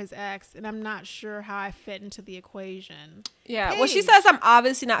feelings for his ex, and I'm not sure how I fit into the equation. Yeah, well, she says I'm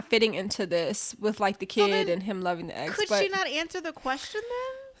obviously not fitting into this with, like, the kid and him loving the ex. Could she not answer the question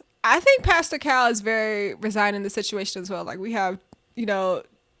then? I think Pastor Cal is very resigned in the situation as well. Like, we have,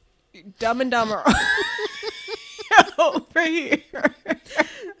 Dumb and Dumber over here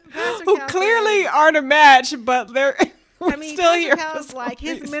who clearly aren't a match, but they're... I mean, still here. Like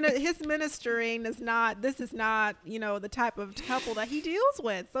his ministering is not. This is not, the type of couple that he deals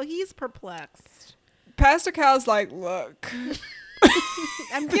with. So he's perplexed. Pastor Cal's like, look,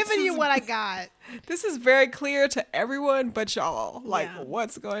 I'm giving you what I got. This is very clear to everyone but y'all. Like,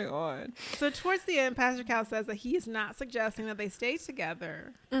 what's going on? So towards the end, Pastor Cal says that he is not suggesting that they stay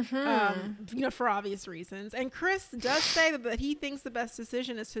together, for obvious reasons. And Chris does say that he thinks the best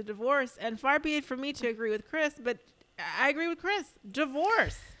decision is to divorce. And far be it from me to agree with Chris, but I agree with Chris.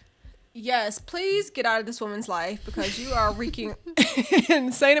 Divorce. Yes, please get out of this woman's life because you are wreaking an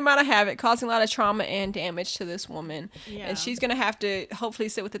insane amount of havoc, causing a lot of trauma and damage to this woman. Yeah. And she's going to have to hopefully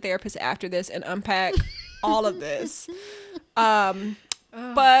sit with the therapist after this and unpack all of this.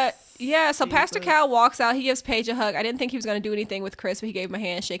 But yeah, so Jesus. Pastor Cal walks out. He gives Paige a hug. I didn't think he was going to do anything with Chris, but he gave him a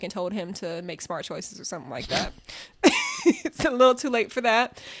handshake and told him to make smart choices or something like that. It's a little too late for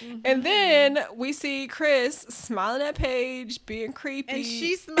that. And then we see Chris smiling at Paige, being creepy. And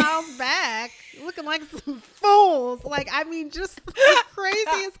she smiles back, looking like some fools. Like, I mean, just the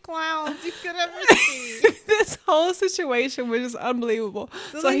craziest clowns you could ever see. This whole situation was just unbelievable.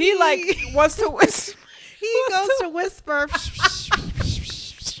 So he wants to whisper. He goes to whisper.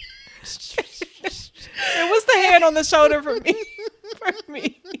 It was the hand on the shoulder for me.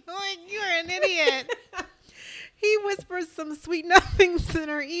 Like, you're an idiot. He whispers some sweet nothings in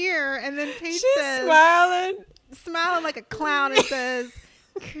her ear, and then Paige says, smiling like a clown, and says,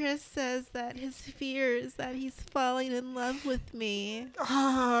 Chris says that his fear is that he's falling in love with me.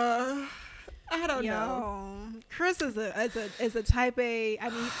 I don't know. Chris is a type A. I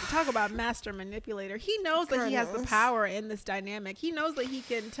mean, talk about master manipulator. He knows that he has the power in this dynamic. He knows that he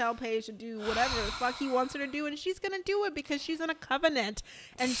can tell Paige to do whatever the fuck he wants her to do, and she's gonna do it because she's in a covenant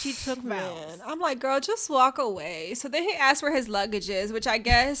and she took vows. I'm like, girl, just walk away. So then he asked where his luggage is, which I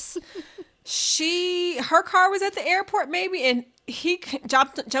guess her car was at the airport maybe, and he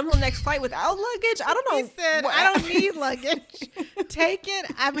jumped on the next flight without luggage. I don't know. He said, I don't need luggage. Take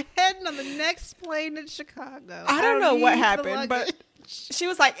it. I'm heading on the next plane to Chicago. I don't know what happened, but she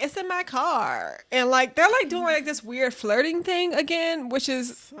was like, it's in my car. And like, they're like doing like this weird flirting thing again, which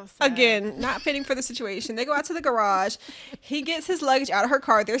is, so again, not fitting for the situation. They go out to the garage. He gets his luggage out of her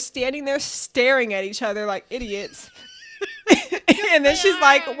car. They're standing there staring at each other like idiots. And then she's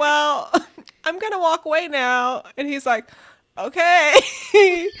like, well, I'm going to walk away now. And he's like, okay.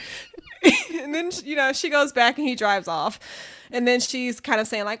 And then, she goes back and he drives off. And then she's kind of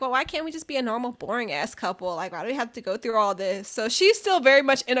saying, like, well, why can't we just be a normal, boring-ass couple? Like, why do we have to go through all this? So she's still very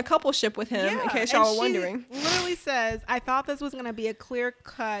much in a coupleship with him, in case y'all were wondering. Literally says, I thought this was going to be a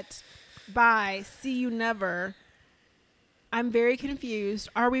clear-cut bye, see you never. I'm very confused.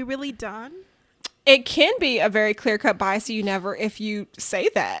 Are we really done? It can be a very clear-cut bye, see you never, if you say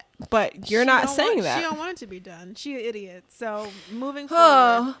that. But you're not saying that. She don't want it to be done. She an idiot. So moving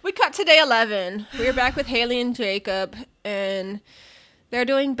forward. We cut to day 11. We're back with Haley and Jacob, and they're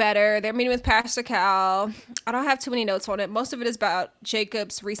doing better. They're meeting with Pastor Cal. I don't have too many notes on it. Most of it is about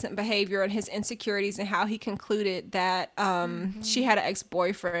Jacob's recent behavior and his insecurities and how he concluded that she had an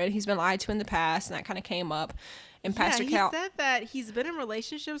ex-boyfriend he's been lied to in the past, and that kind of came up. And Pastor Cal, he said that he's been in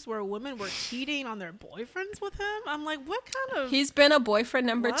relationships where women were cheating on their boyfriends with him. I'm like, what kind of... He's been a boyfriend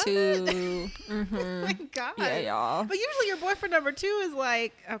number 2. Mm-hmm. Oh my God. Yeah, y'all. But usually your boyfriend number 2 is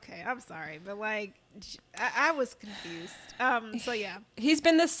like, okay, I'm sorry, but like, I was confused. So yeah. He's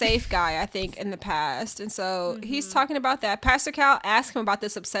been the safe guy, I think, in the past. And so he's talking about that. Pastor Cal asked him about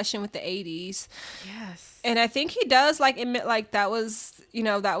this obsession with the 80s. Yes. And I think he does like admit like that was,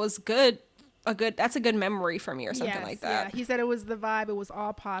 that was good. That's a good memory for me or something like that. Yeah, he said it was the vibe. It was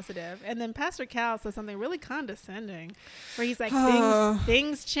all positive. And then Pastor Cal says something really condescending where he's like,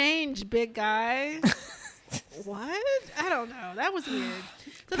 things change, big guy. What? I don't know. That was weird.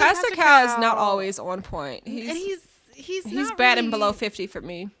 So Pastor Cal is not always on point. He's batting really, below 50 for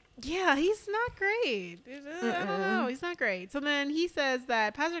me. Yeah, he's not great. I don't know. He's not great. So then he says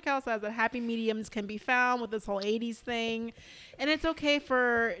that Pastor Cal says that happy mediums can be found with this whole 80s thing. And it's okay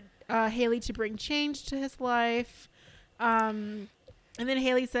for Haley to bring change to his life. And then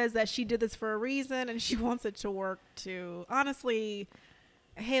Haley says that she did this for a reason and she wants it to work too. Honestly,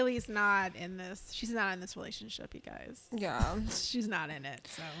 Haley's not in this. She's not in this relationship, you guys. Yeah. She's not in it.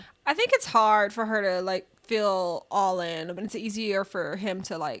 So I think it's hard for her to like feel all in, but it's easier for him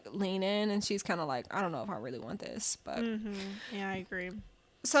to like lean in, and she's kind of like, I don't know if I really want this, but yeah, I agree.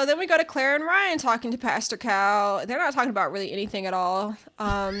 So then we go to Claire and Ryan talking to Pastor Cal. They're not talking about really anything at all.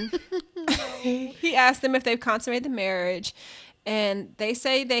 He asked them if they've consummated the marriage, and they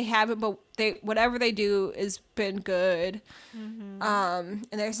say they haven't, but whatever they do has been good. And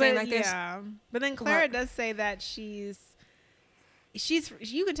they're saying but then Clara does say that she's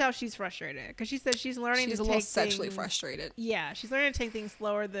you can tell she's frustrated because she said she's learning to take things. She's a little sexually frustrated. Yeah, she's learning to take things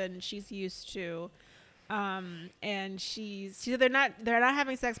slower than she's used to. And she said they're not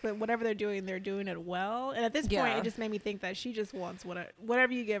having sex, but whatever they're doing it well. And at this point, it just made me think that she just wants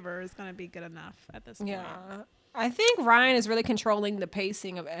whatever you give her is going to be good enough at this point. Yeah. I think Ryan is really controlling the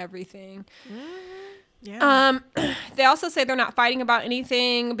pacing of everything. Yeah. They also say they're not fighting about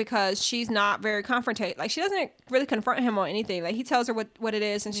anything because she's not very confrontative. Like, she doesn't really confront him on anything. Like, he tells her what it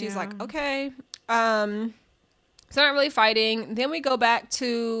is, and she's like, okay. So not really fighting. Then we go back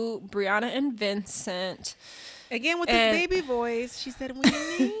to Brianna and Vincent. Again with this baby voice. She said, we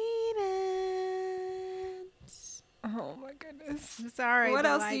need it. Oh my goodness. I'm sorry. What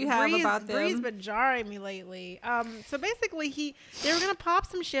else do you have about them? Bree's been jarring me lately. So basically they were gonna pop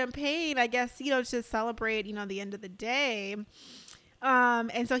some champagne, I guess, to celebrate, the end of the day.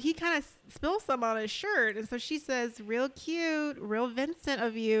 And so he kind of spills some on his shirt. And so she says, real cute, real Vincent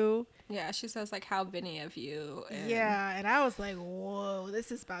of you. Yeah, she says like, how Vinny of you. And I was like, whoa,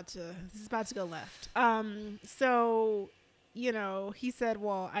 this is about to go left. So, he said,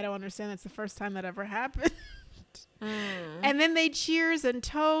 well, I don't understand. It's the first time that ever happened. And then they cheers and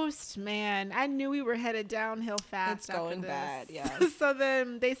toast. Man, I knew we were headed downhill fast. It's going bad, yeah. So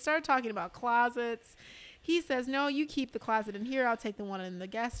then they start talking about closets. He says, no, you keep the closet in here. I'll take the one in the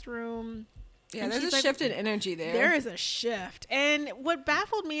guest room. Yeah, and there's a shift in energy there. There is a shift. And what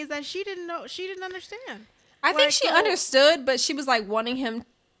baffled me is that she didn't understand. I think she understood, but she was like wanting him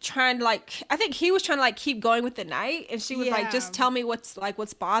trying to I think he was trying to keep going with the night, and she was like, just tell me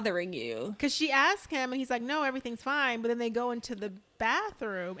what's bothering you. Because she asked him and he's like, no, everything's fine. But then they go into the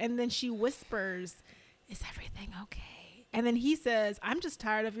bathroom and then she whispers, is everything okay? And then he says, I'm just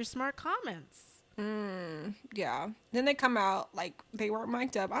tired of your smart comments. Yeah. Then they come out like they weren't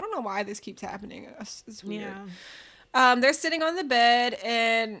mic'd up. I don't know why this keeps happening. It's weird. Yeah. They're sitting on the bed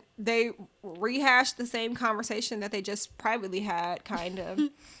and they rehash the same conversation that they just privately had, kind of.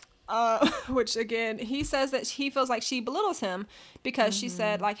 Which again, he says that he feels like she belittles him because she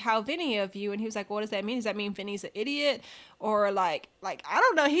said like, how Vinny of you, and he was like, what does that mean? Does that mean Vinny's an idiot? Or like I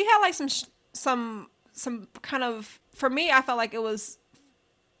don't know. He had like some kind of, for me, I felt like it was,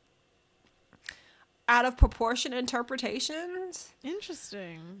 out of proportion interpretations.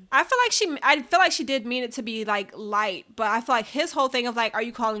 Interesting. I feel like she did mean it to be like light, but I feel like his whole thing of like, are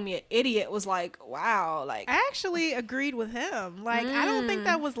you calling me an idiot, was like, wow, like I actually agreed with him. Like, I don't think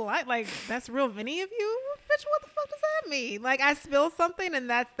that was light. Like, that's real Vinny of you, bitch. What the fuck does that mean? Like, I spilled something, and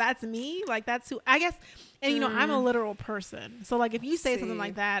that's me. Like, that's who I guess. And you know, I'm a literal person, so like, if you say something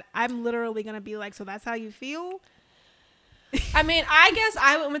like that, I'm literally gonna be like, so that's how you feel. I mean, I guess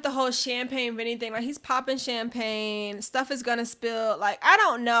I went with the whole champagne Vinny thing. Like, he's popping champagne, stuff is gonna spill. Like, I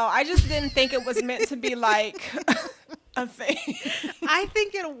don't know. I just didn't think it was meant to be like a thing. I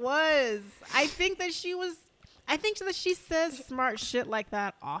think it was. I think that she says smart shit like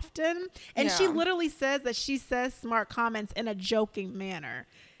that often, and she literally says that she says smart comments in a joking manner.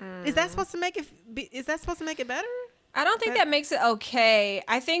 Is that supposed to make it? Is that supposed to make it better? I don't think that makes it okay.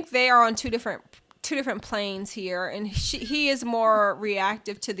 I think they are on two different planes here, and he is more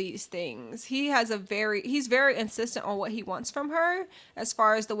reactive to these things. He's very insistent on what he wants from her as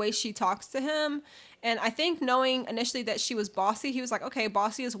far as the way she talks to him. And I think knowing initially that she was bossy, he was like, okay,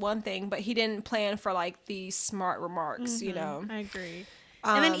 bossy is one thing, but he didn't plan for like these smart remarks, you know. I agree.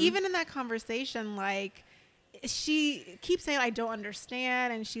 And then even in that conversation, like, she keeps saying, I don't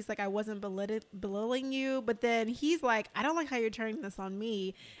understand, and she's like, I wasn't belittling you, but then he's like, I don't like how you're turning this on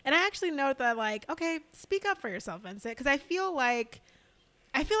me. And I actually note that, like, okay, speak up for yourself, Vincent, because I feel like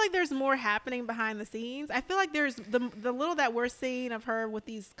there's more happening behind the scenes. I feel like there's the little that we're seeing of her with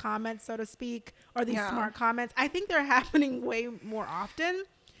these comments, so to speak, or these smart comments, I think they're happening way more often.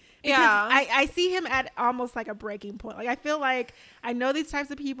 Because I see him at almost like a breaking point. Like, I feel like I know these types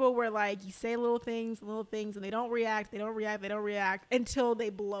of people where, like, you say little things, and they don't react until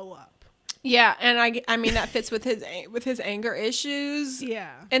they blow up. Yeah, and I mean that fits with his anger issues. Yeah.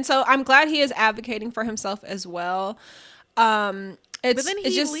 And so I'm glad he is advocating for himself as well. But then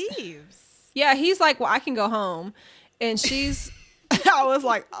he leaves. Yeah, he's like, well, I can go home. And she's I was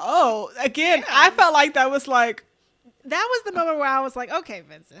like, oh, again, I felt like that was like, that was the moment where I was like, okay,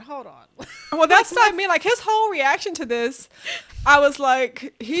 Vincent, hold on. Well, that's what I mean. Like, his whole reaction to this, I was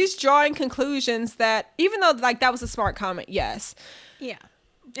like, he's drawing conclusions that, even though, like, that was a smart comment, yes. Yeah,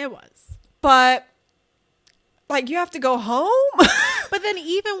 it was. But, like, you have to go home? But then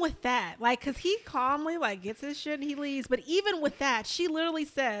even with that, like, because he calmly, like, gets his shit and he leaves. But even with that, she literally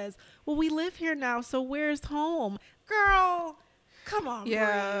says, well, we live here now, so where's home? Girl, come on.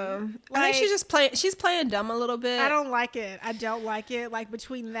 Yeah. Like, I think she's playing dumb a little bit. I don't like it. Like,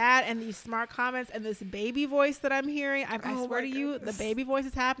 between that and these smart comments and this baby voice that I'm hearing, I swear to you, the baby voice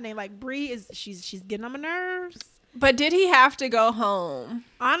is happening. Like, Bree she's getting on my nerves. But did he have to go home?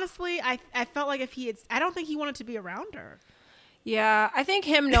 Honestly, I felt like I don't think he wanted to be around her. Yeah, I think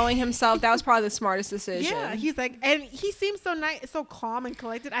him knowing himself, that was probably the smartest decision. Yeah, he's like, and he seems so nice, so calm and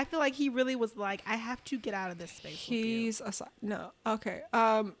collected. I feel like he really was like, I have to get out of this space.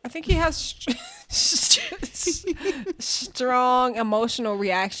 I think he has strong emotional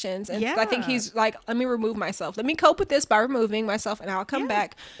reactions, and I think he's like, let me remove myself. Let me cope with this by removing myself, and I'll come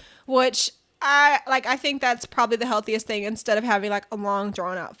back. Which I think that's probably the healthiest thing, instead of having like a long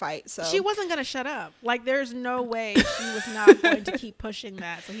drawn out fight. So she wasn't gonna shut up. Like, there's no way she was not going to keep pushing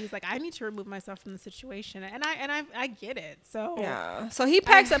that. So he's like, I need to remove myself from the situation, and I get it. So yeah. So he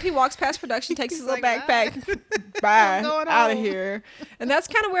packs up. He walks past production, takes his little backpack, bye, out of here. And that's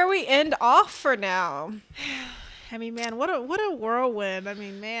kind of where we end off for now. I mean, man, what a whirlwind. I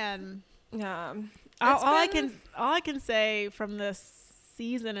mean, man. Yeah. All I can say from this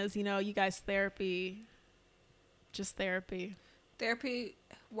season is, you know, you guys, therapy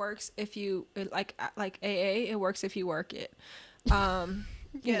works if you like AA. It works if you work it.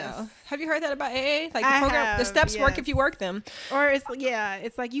 You know, have you heard that about AA? Like, the steps work if you work them. Or it's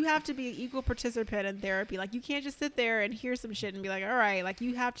like you have to be an equal participant in therapy. Like, you can't just sit there and hear some shit and be like, all right, like,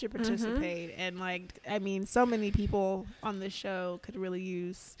 you have to participate. And like, I mean, so many people on this show could really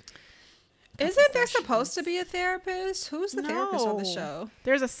use. Isn't there supposed to be a therapist? Who's the therapist on the show?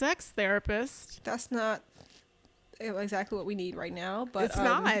 There's a sex therapist. That's not exactly what we need right now, but it's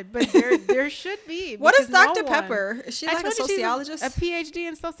not. But there should be. What is Dr. Pepper? Is she like a sociologist? A PhD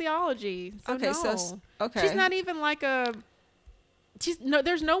in sociology. So okay, she's not even like a.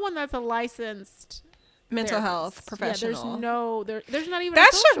 There's no one that's a licensed mental therapist. Health professional. Yeah, there's not even.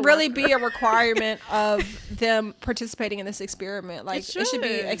 That should really be a requirement of them participating in this experiment. Like, it should be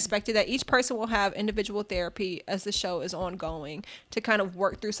expected that each person will have individual therapy as the show is ongoing, to kind of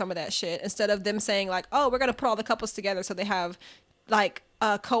work through some of that shit, instead of them saying like, oh, we're gonna put all the couples together so they have like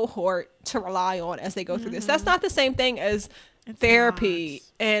a cohort to rely on as they go through this. That's not the same thing as therapy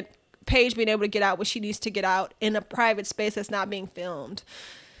and Paige being able to get out what she needs to get out in a private space that's not being filmed.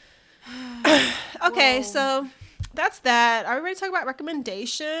 Okay, Whoa. so that's that. Are we ready to talk about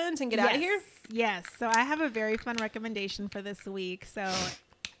recommendations and get out of here? Yes. So I have a very fun recommendation for this week. So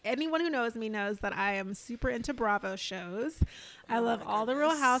anyone who knows me knows that I am super into Bravo shows. I love all the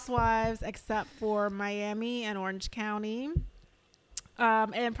Real Housewives except for Miami and Orange County.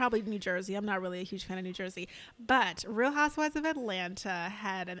 And probably New Jersey. I'm not really a huge fan of New Jersey. But Real Housewives of Atlanta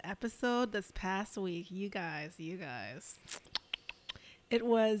had an episode this past week. You guys. It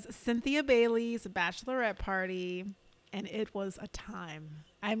was Cynthia Bailey's bachelorette party, and it was a time.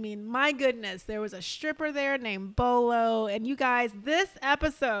 I mean, my goodness, there was a stripper there named Bolo. And you guys, this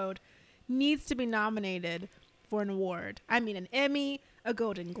episode needs to be nominated for an award. I mean, an Emmy, a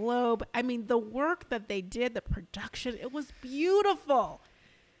Golden Globe. I mean, the work that they did, the production, it was beautiful.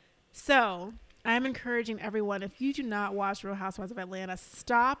 So I'm encouraging everyone, if you do not watch Real Housewives of Atlanta,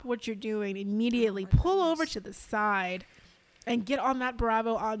 stop what you're doing immediately. Pull over to the side and get on that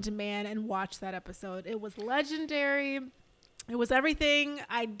Bravo on demand and watch that episode. It was legendary. It was everything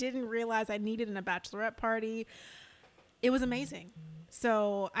I didn't realize I needed in a bachelorette party. It was amazing.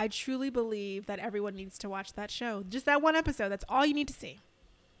 So I truly believe that everyone needs to watch that show. Just that one episode. That's all you need to see.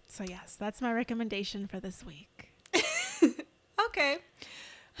 So yes, that's my recommendation for this week. Okay.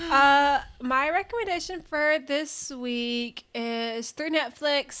 My recommendation for this week is through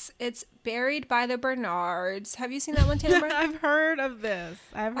Netflix. It's Buried by the Bernards. Have you seen that one, Tamara? I've heard of this.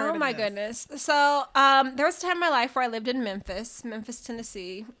 Oh my goodness. So, there was a time in my life where I lived in Memphis,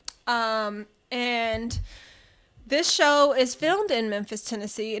 Tennessee. And this show is filmed in Memphis,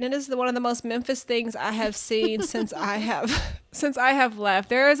 Tennessee, and it is one of the most Memphis things I have seen since I have left.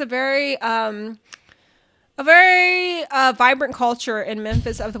 There is a very vibrant culture in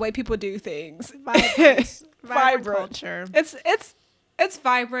Memphis of the way people do things. Vibrant culture. It's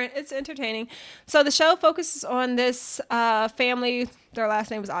vibrant. It's entertaining. So the show focuses on this family. Their last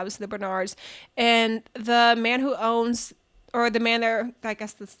name is obviously the Bernards, and the man who owns, or the man there, I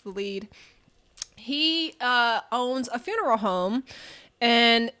guess that's the lead. He owns a funeral home,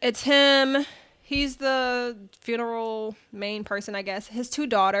 and it's him. He's the funeral main person, I guess. His two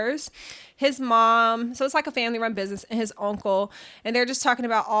daughters, his mom. So it's like a family-run business, and his uncle. And they're just talking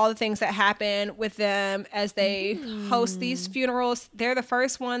about all the things that happen with them as they host these funerals. They're the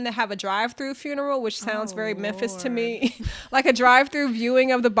first one to have a drive-through funeral, which sounds very Memphis to me. Like a drive-through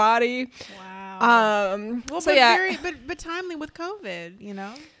viewing of the body. Wow. Well, so but yeah. but timely with COVID, you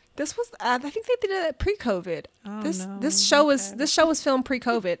know? This was, I think they did it pre-COVID. Oh, This show was filmed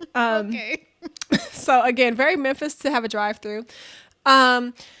pre-COVID. Okay. So again, very Memphis to have a drive-through.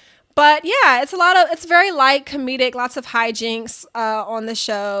 But yeah, it's very light, comedic, lots of hijinks on the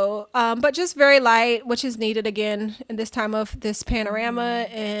show. But just very light, which is needed again in this time of this panorama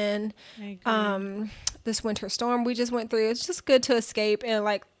and this winter storm we just went through. It's just good to escape and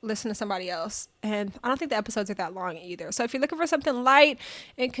like listen to somebody else. And I don't think the episodes are that long either. So if you're looking for something light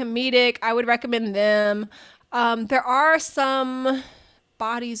and comedic, I would recommend them. There are some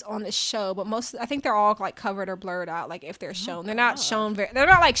bodies on the show, but I think they're all like covered or blurred out, like if they're shown. They're not shown they're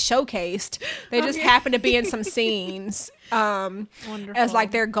not like showcased. They just happen to be in some scenes as like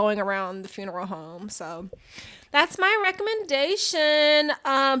they're going around the funeral home. So that's my recommendation.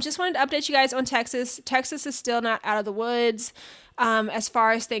 Just wanted to update you guys on Texas. Texas is still not out of the woods as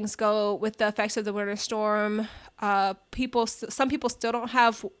far as things go with the effects of the winter storm. Some people still don't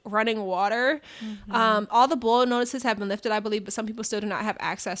have running water. All the boil notices have been lifted, I believe, but some people still do not have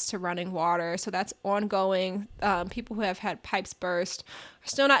access to running water. So that's ongoing. People who have had pipes burst are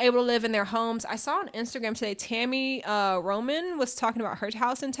still not able to live in their homes. I saw on Instagram today, Tammy Roman was talking about her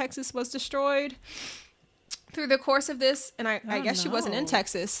house in Texas was destroyed through the course of this, and I guess she wasn't in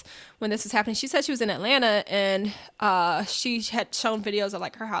Texas when this was happening. She said she was in Atlanta, and she had shown videos of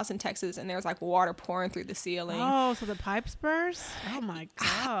like her house in Texas, and there was like water pouring through the ceiling. Oh, so the pipes burst? Oh my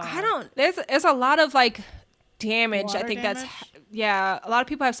god! There's a lot of like damage. Water I think damage? a lot of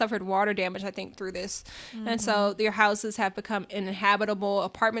people have suffered water damage, I think, through this. And so their houses have become uninhabitable.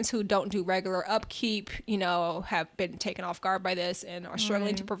 Apartments who don't do regular upkeep, have been taken off guard by this and are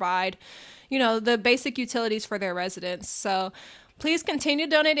struggling to provide, the basic utilities for their residents. So please continue to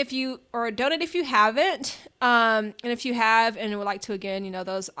donate if you haven't. And if you have and would like to, again,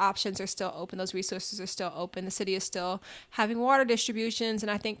 those options are still open. Those resources are still open. The city is still having water distributions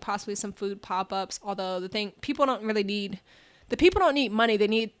and I think possibly some food pop-ups. Although people don't need money. They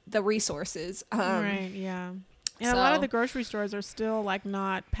need the resources. Right. Yeah. And a lot of the grocery stores are still like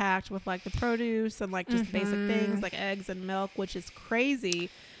not packed with like the produce and like just basic things like eggs and milk, which is crazy.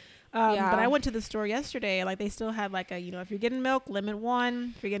 But I went to the store yesterday. Like, they still had like a, if you're getting milk, limit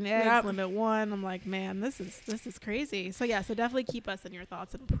 1. If you're getting eggs, limit 1. I'm like, man, this is crazy. So yeah, so definitely keep us in your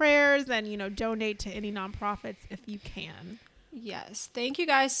thoughts and prayers, and donate to any nonprofits if you can. Yes. Thank you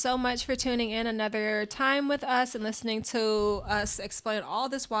guys so much for tuning in another time with us and listening to us explain all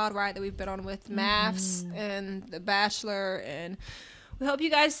this wild ride that we've been on with MAFS and The Bachelor. And we hope you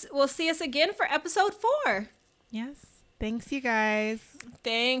guys will see us again for episode 4. Yes. Thanks, you guys.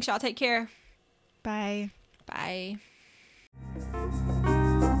 Thanks. Y'all take care. Bye. Bye.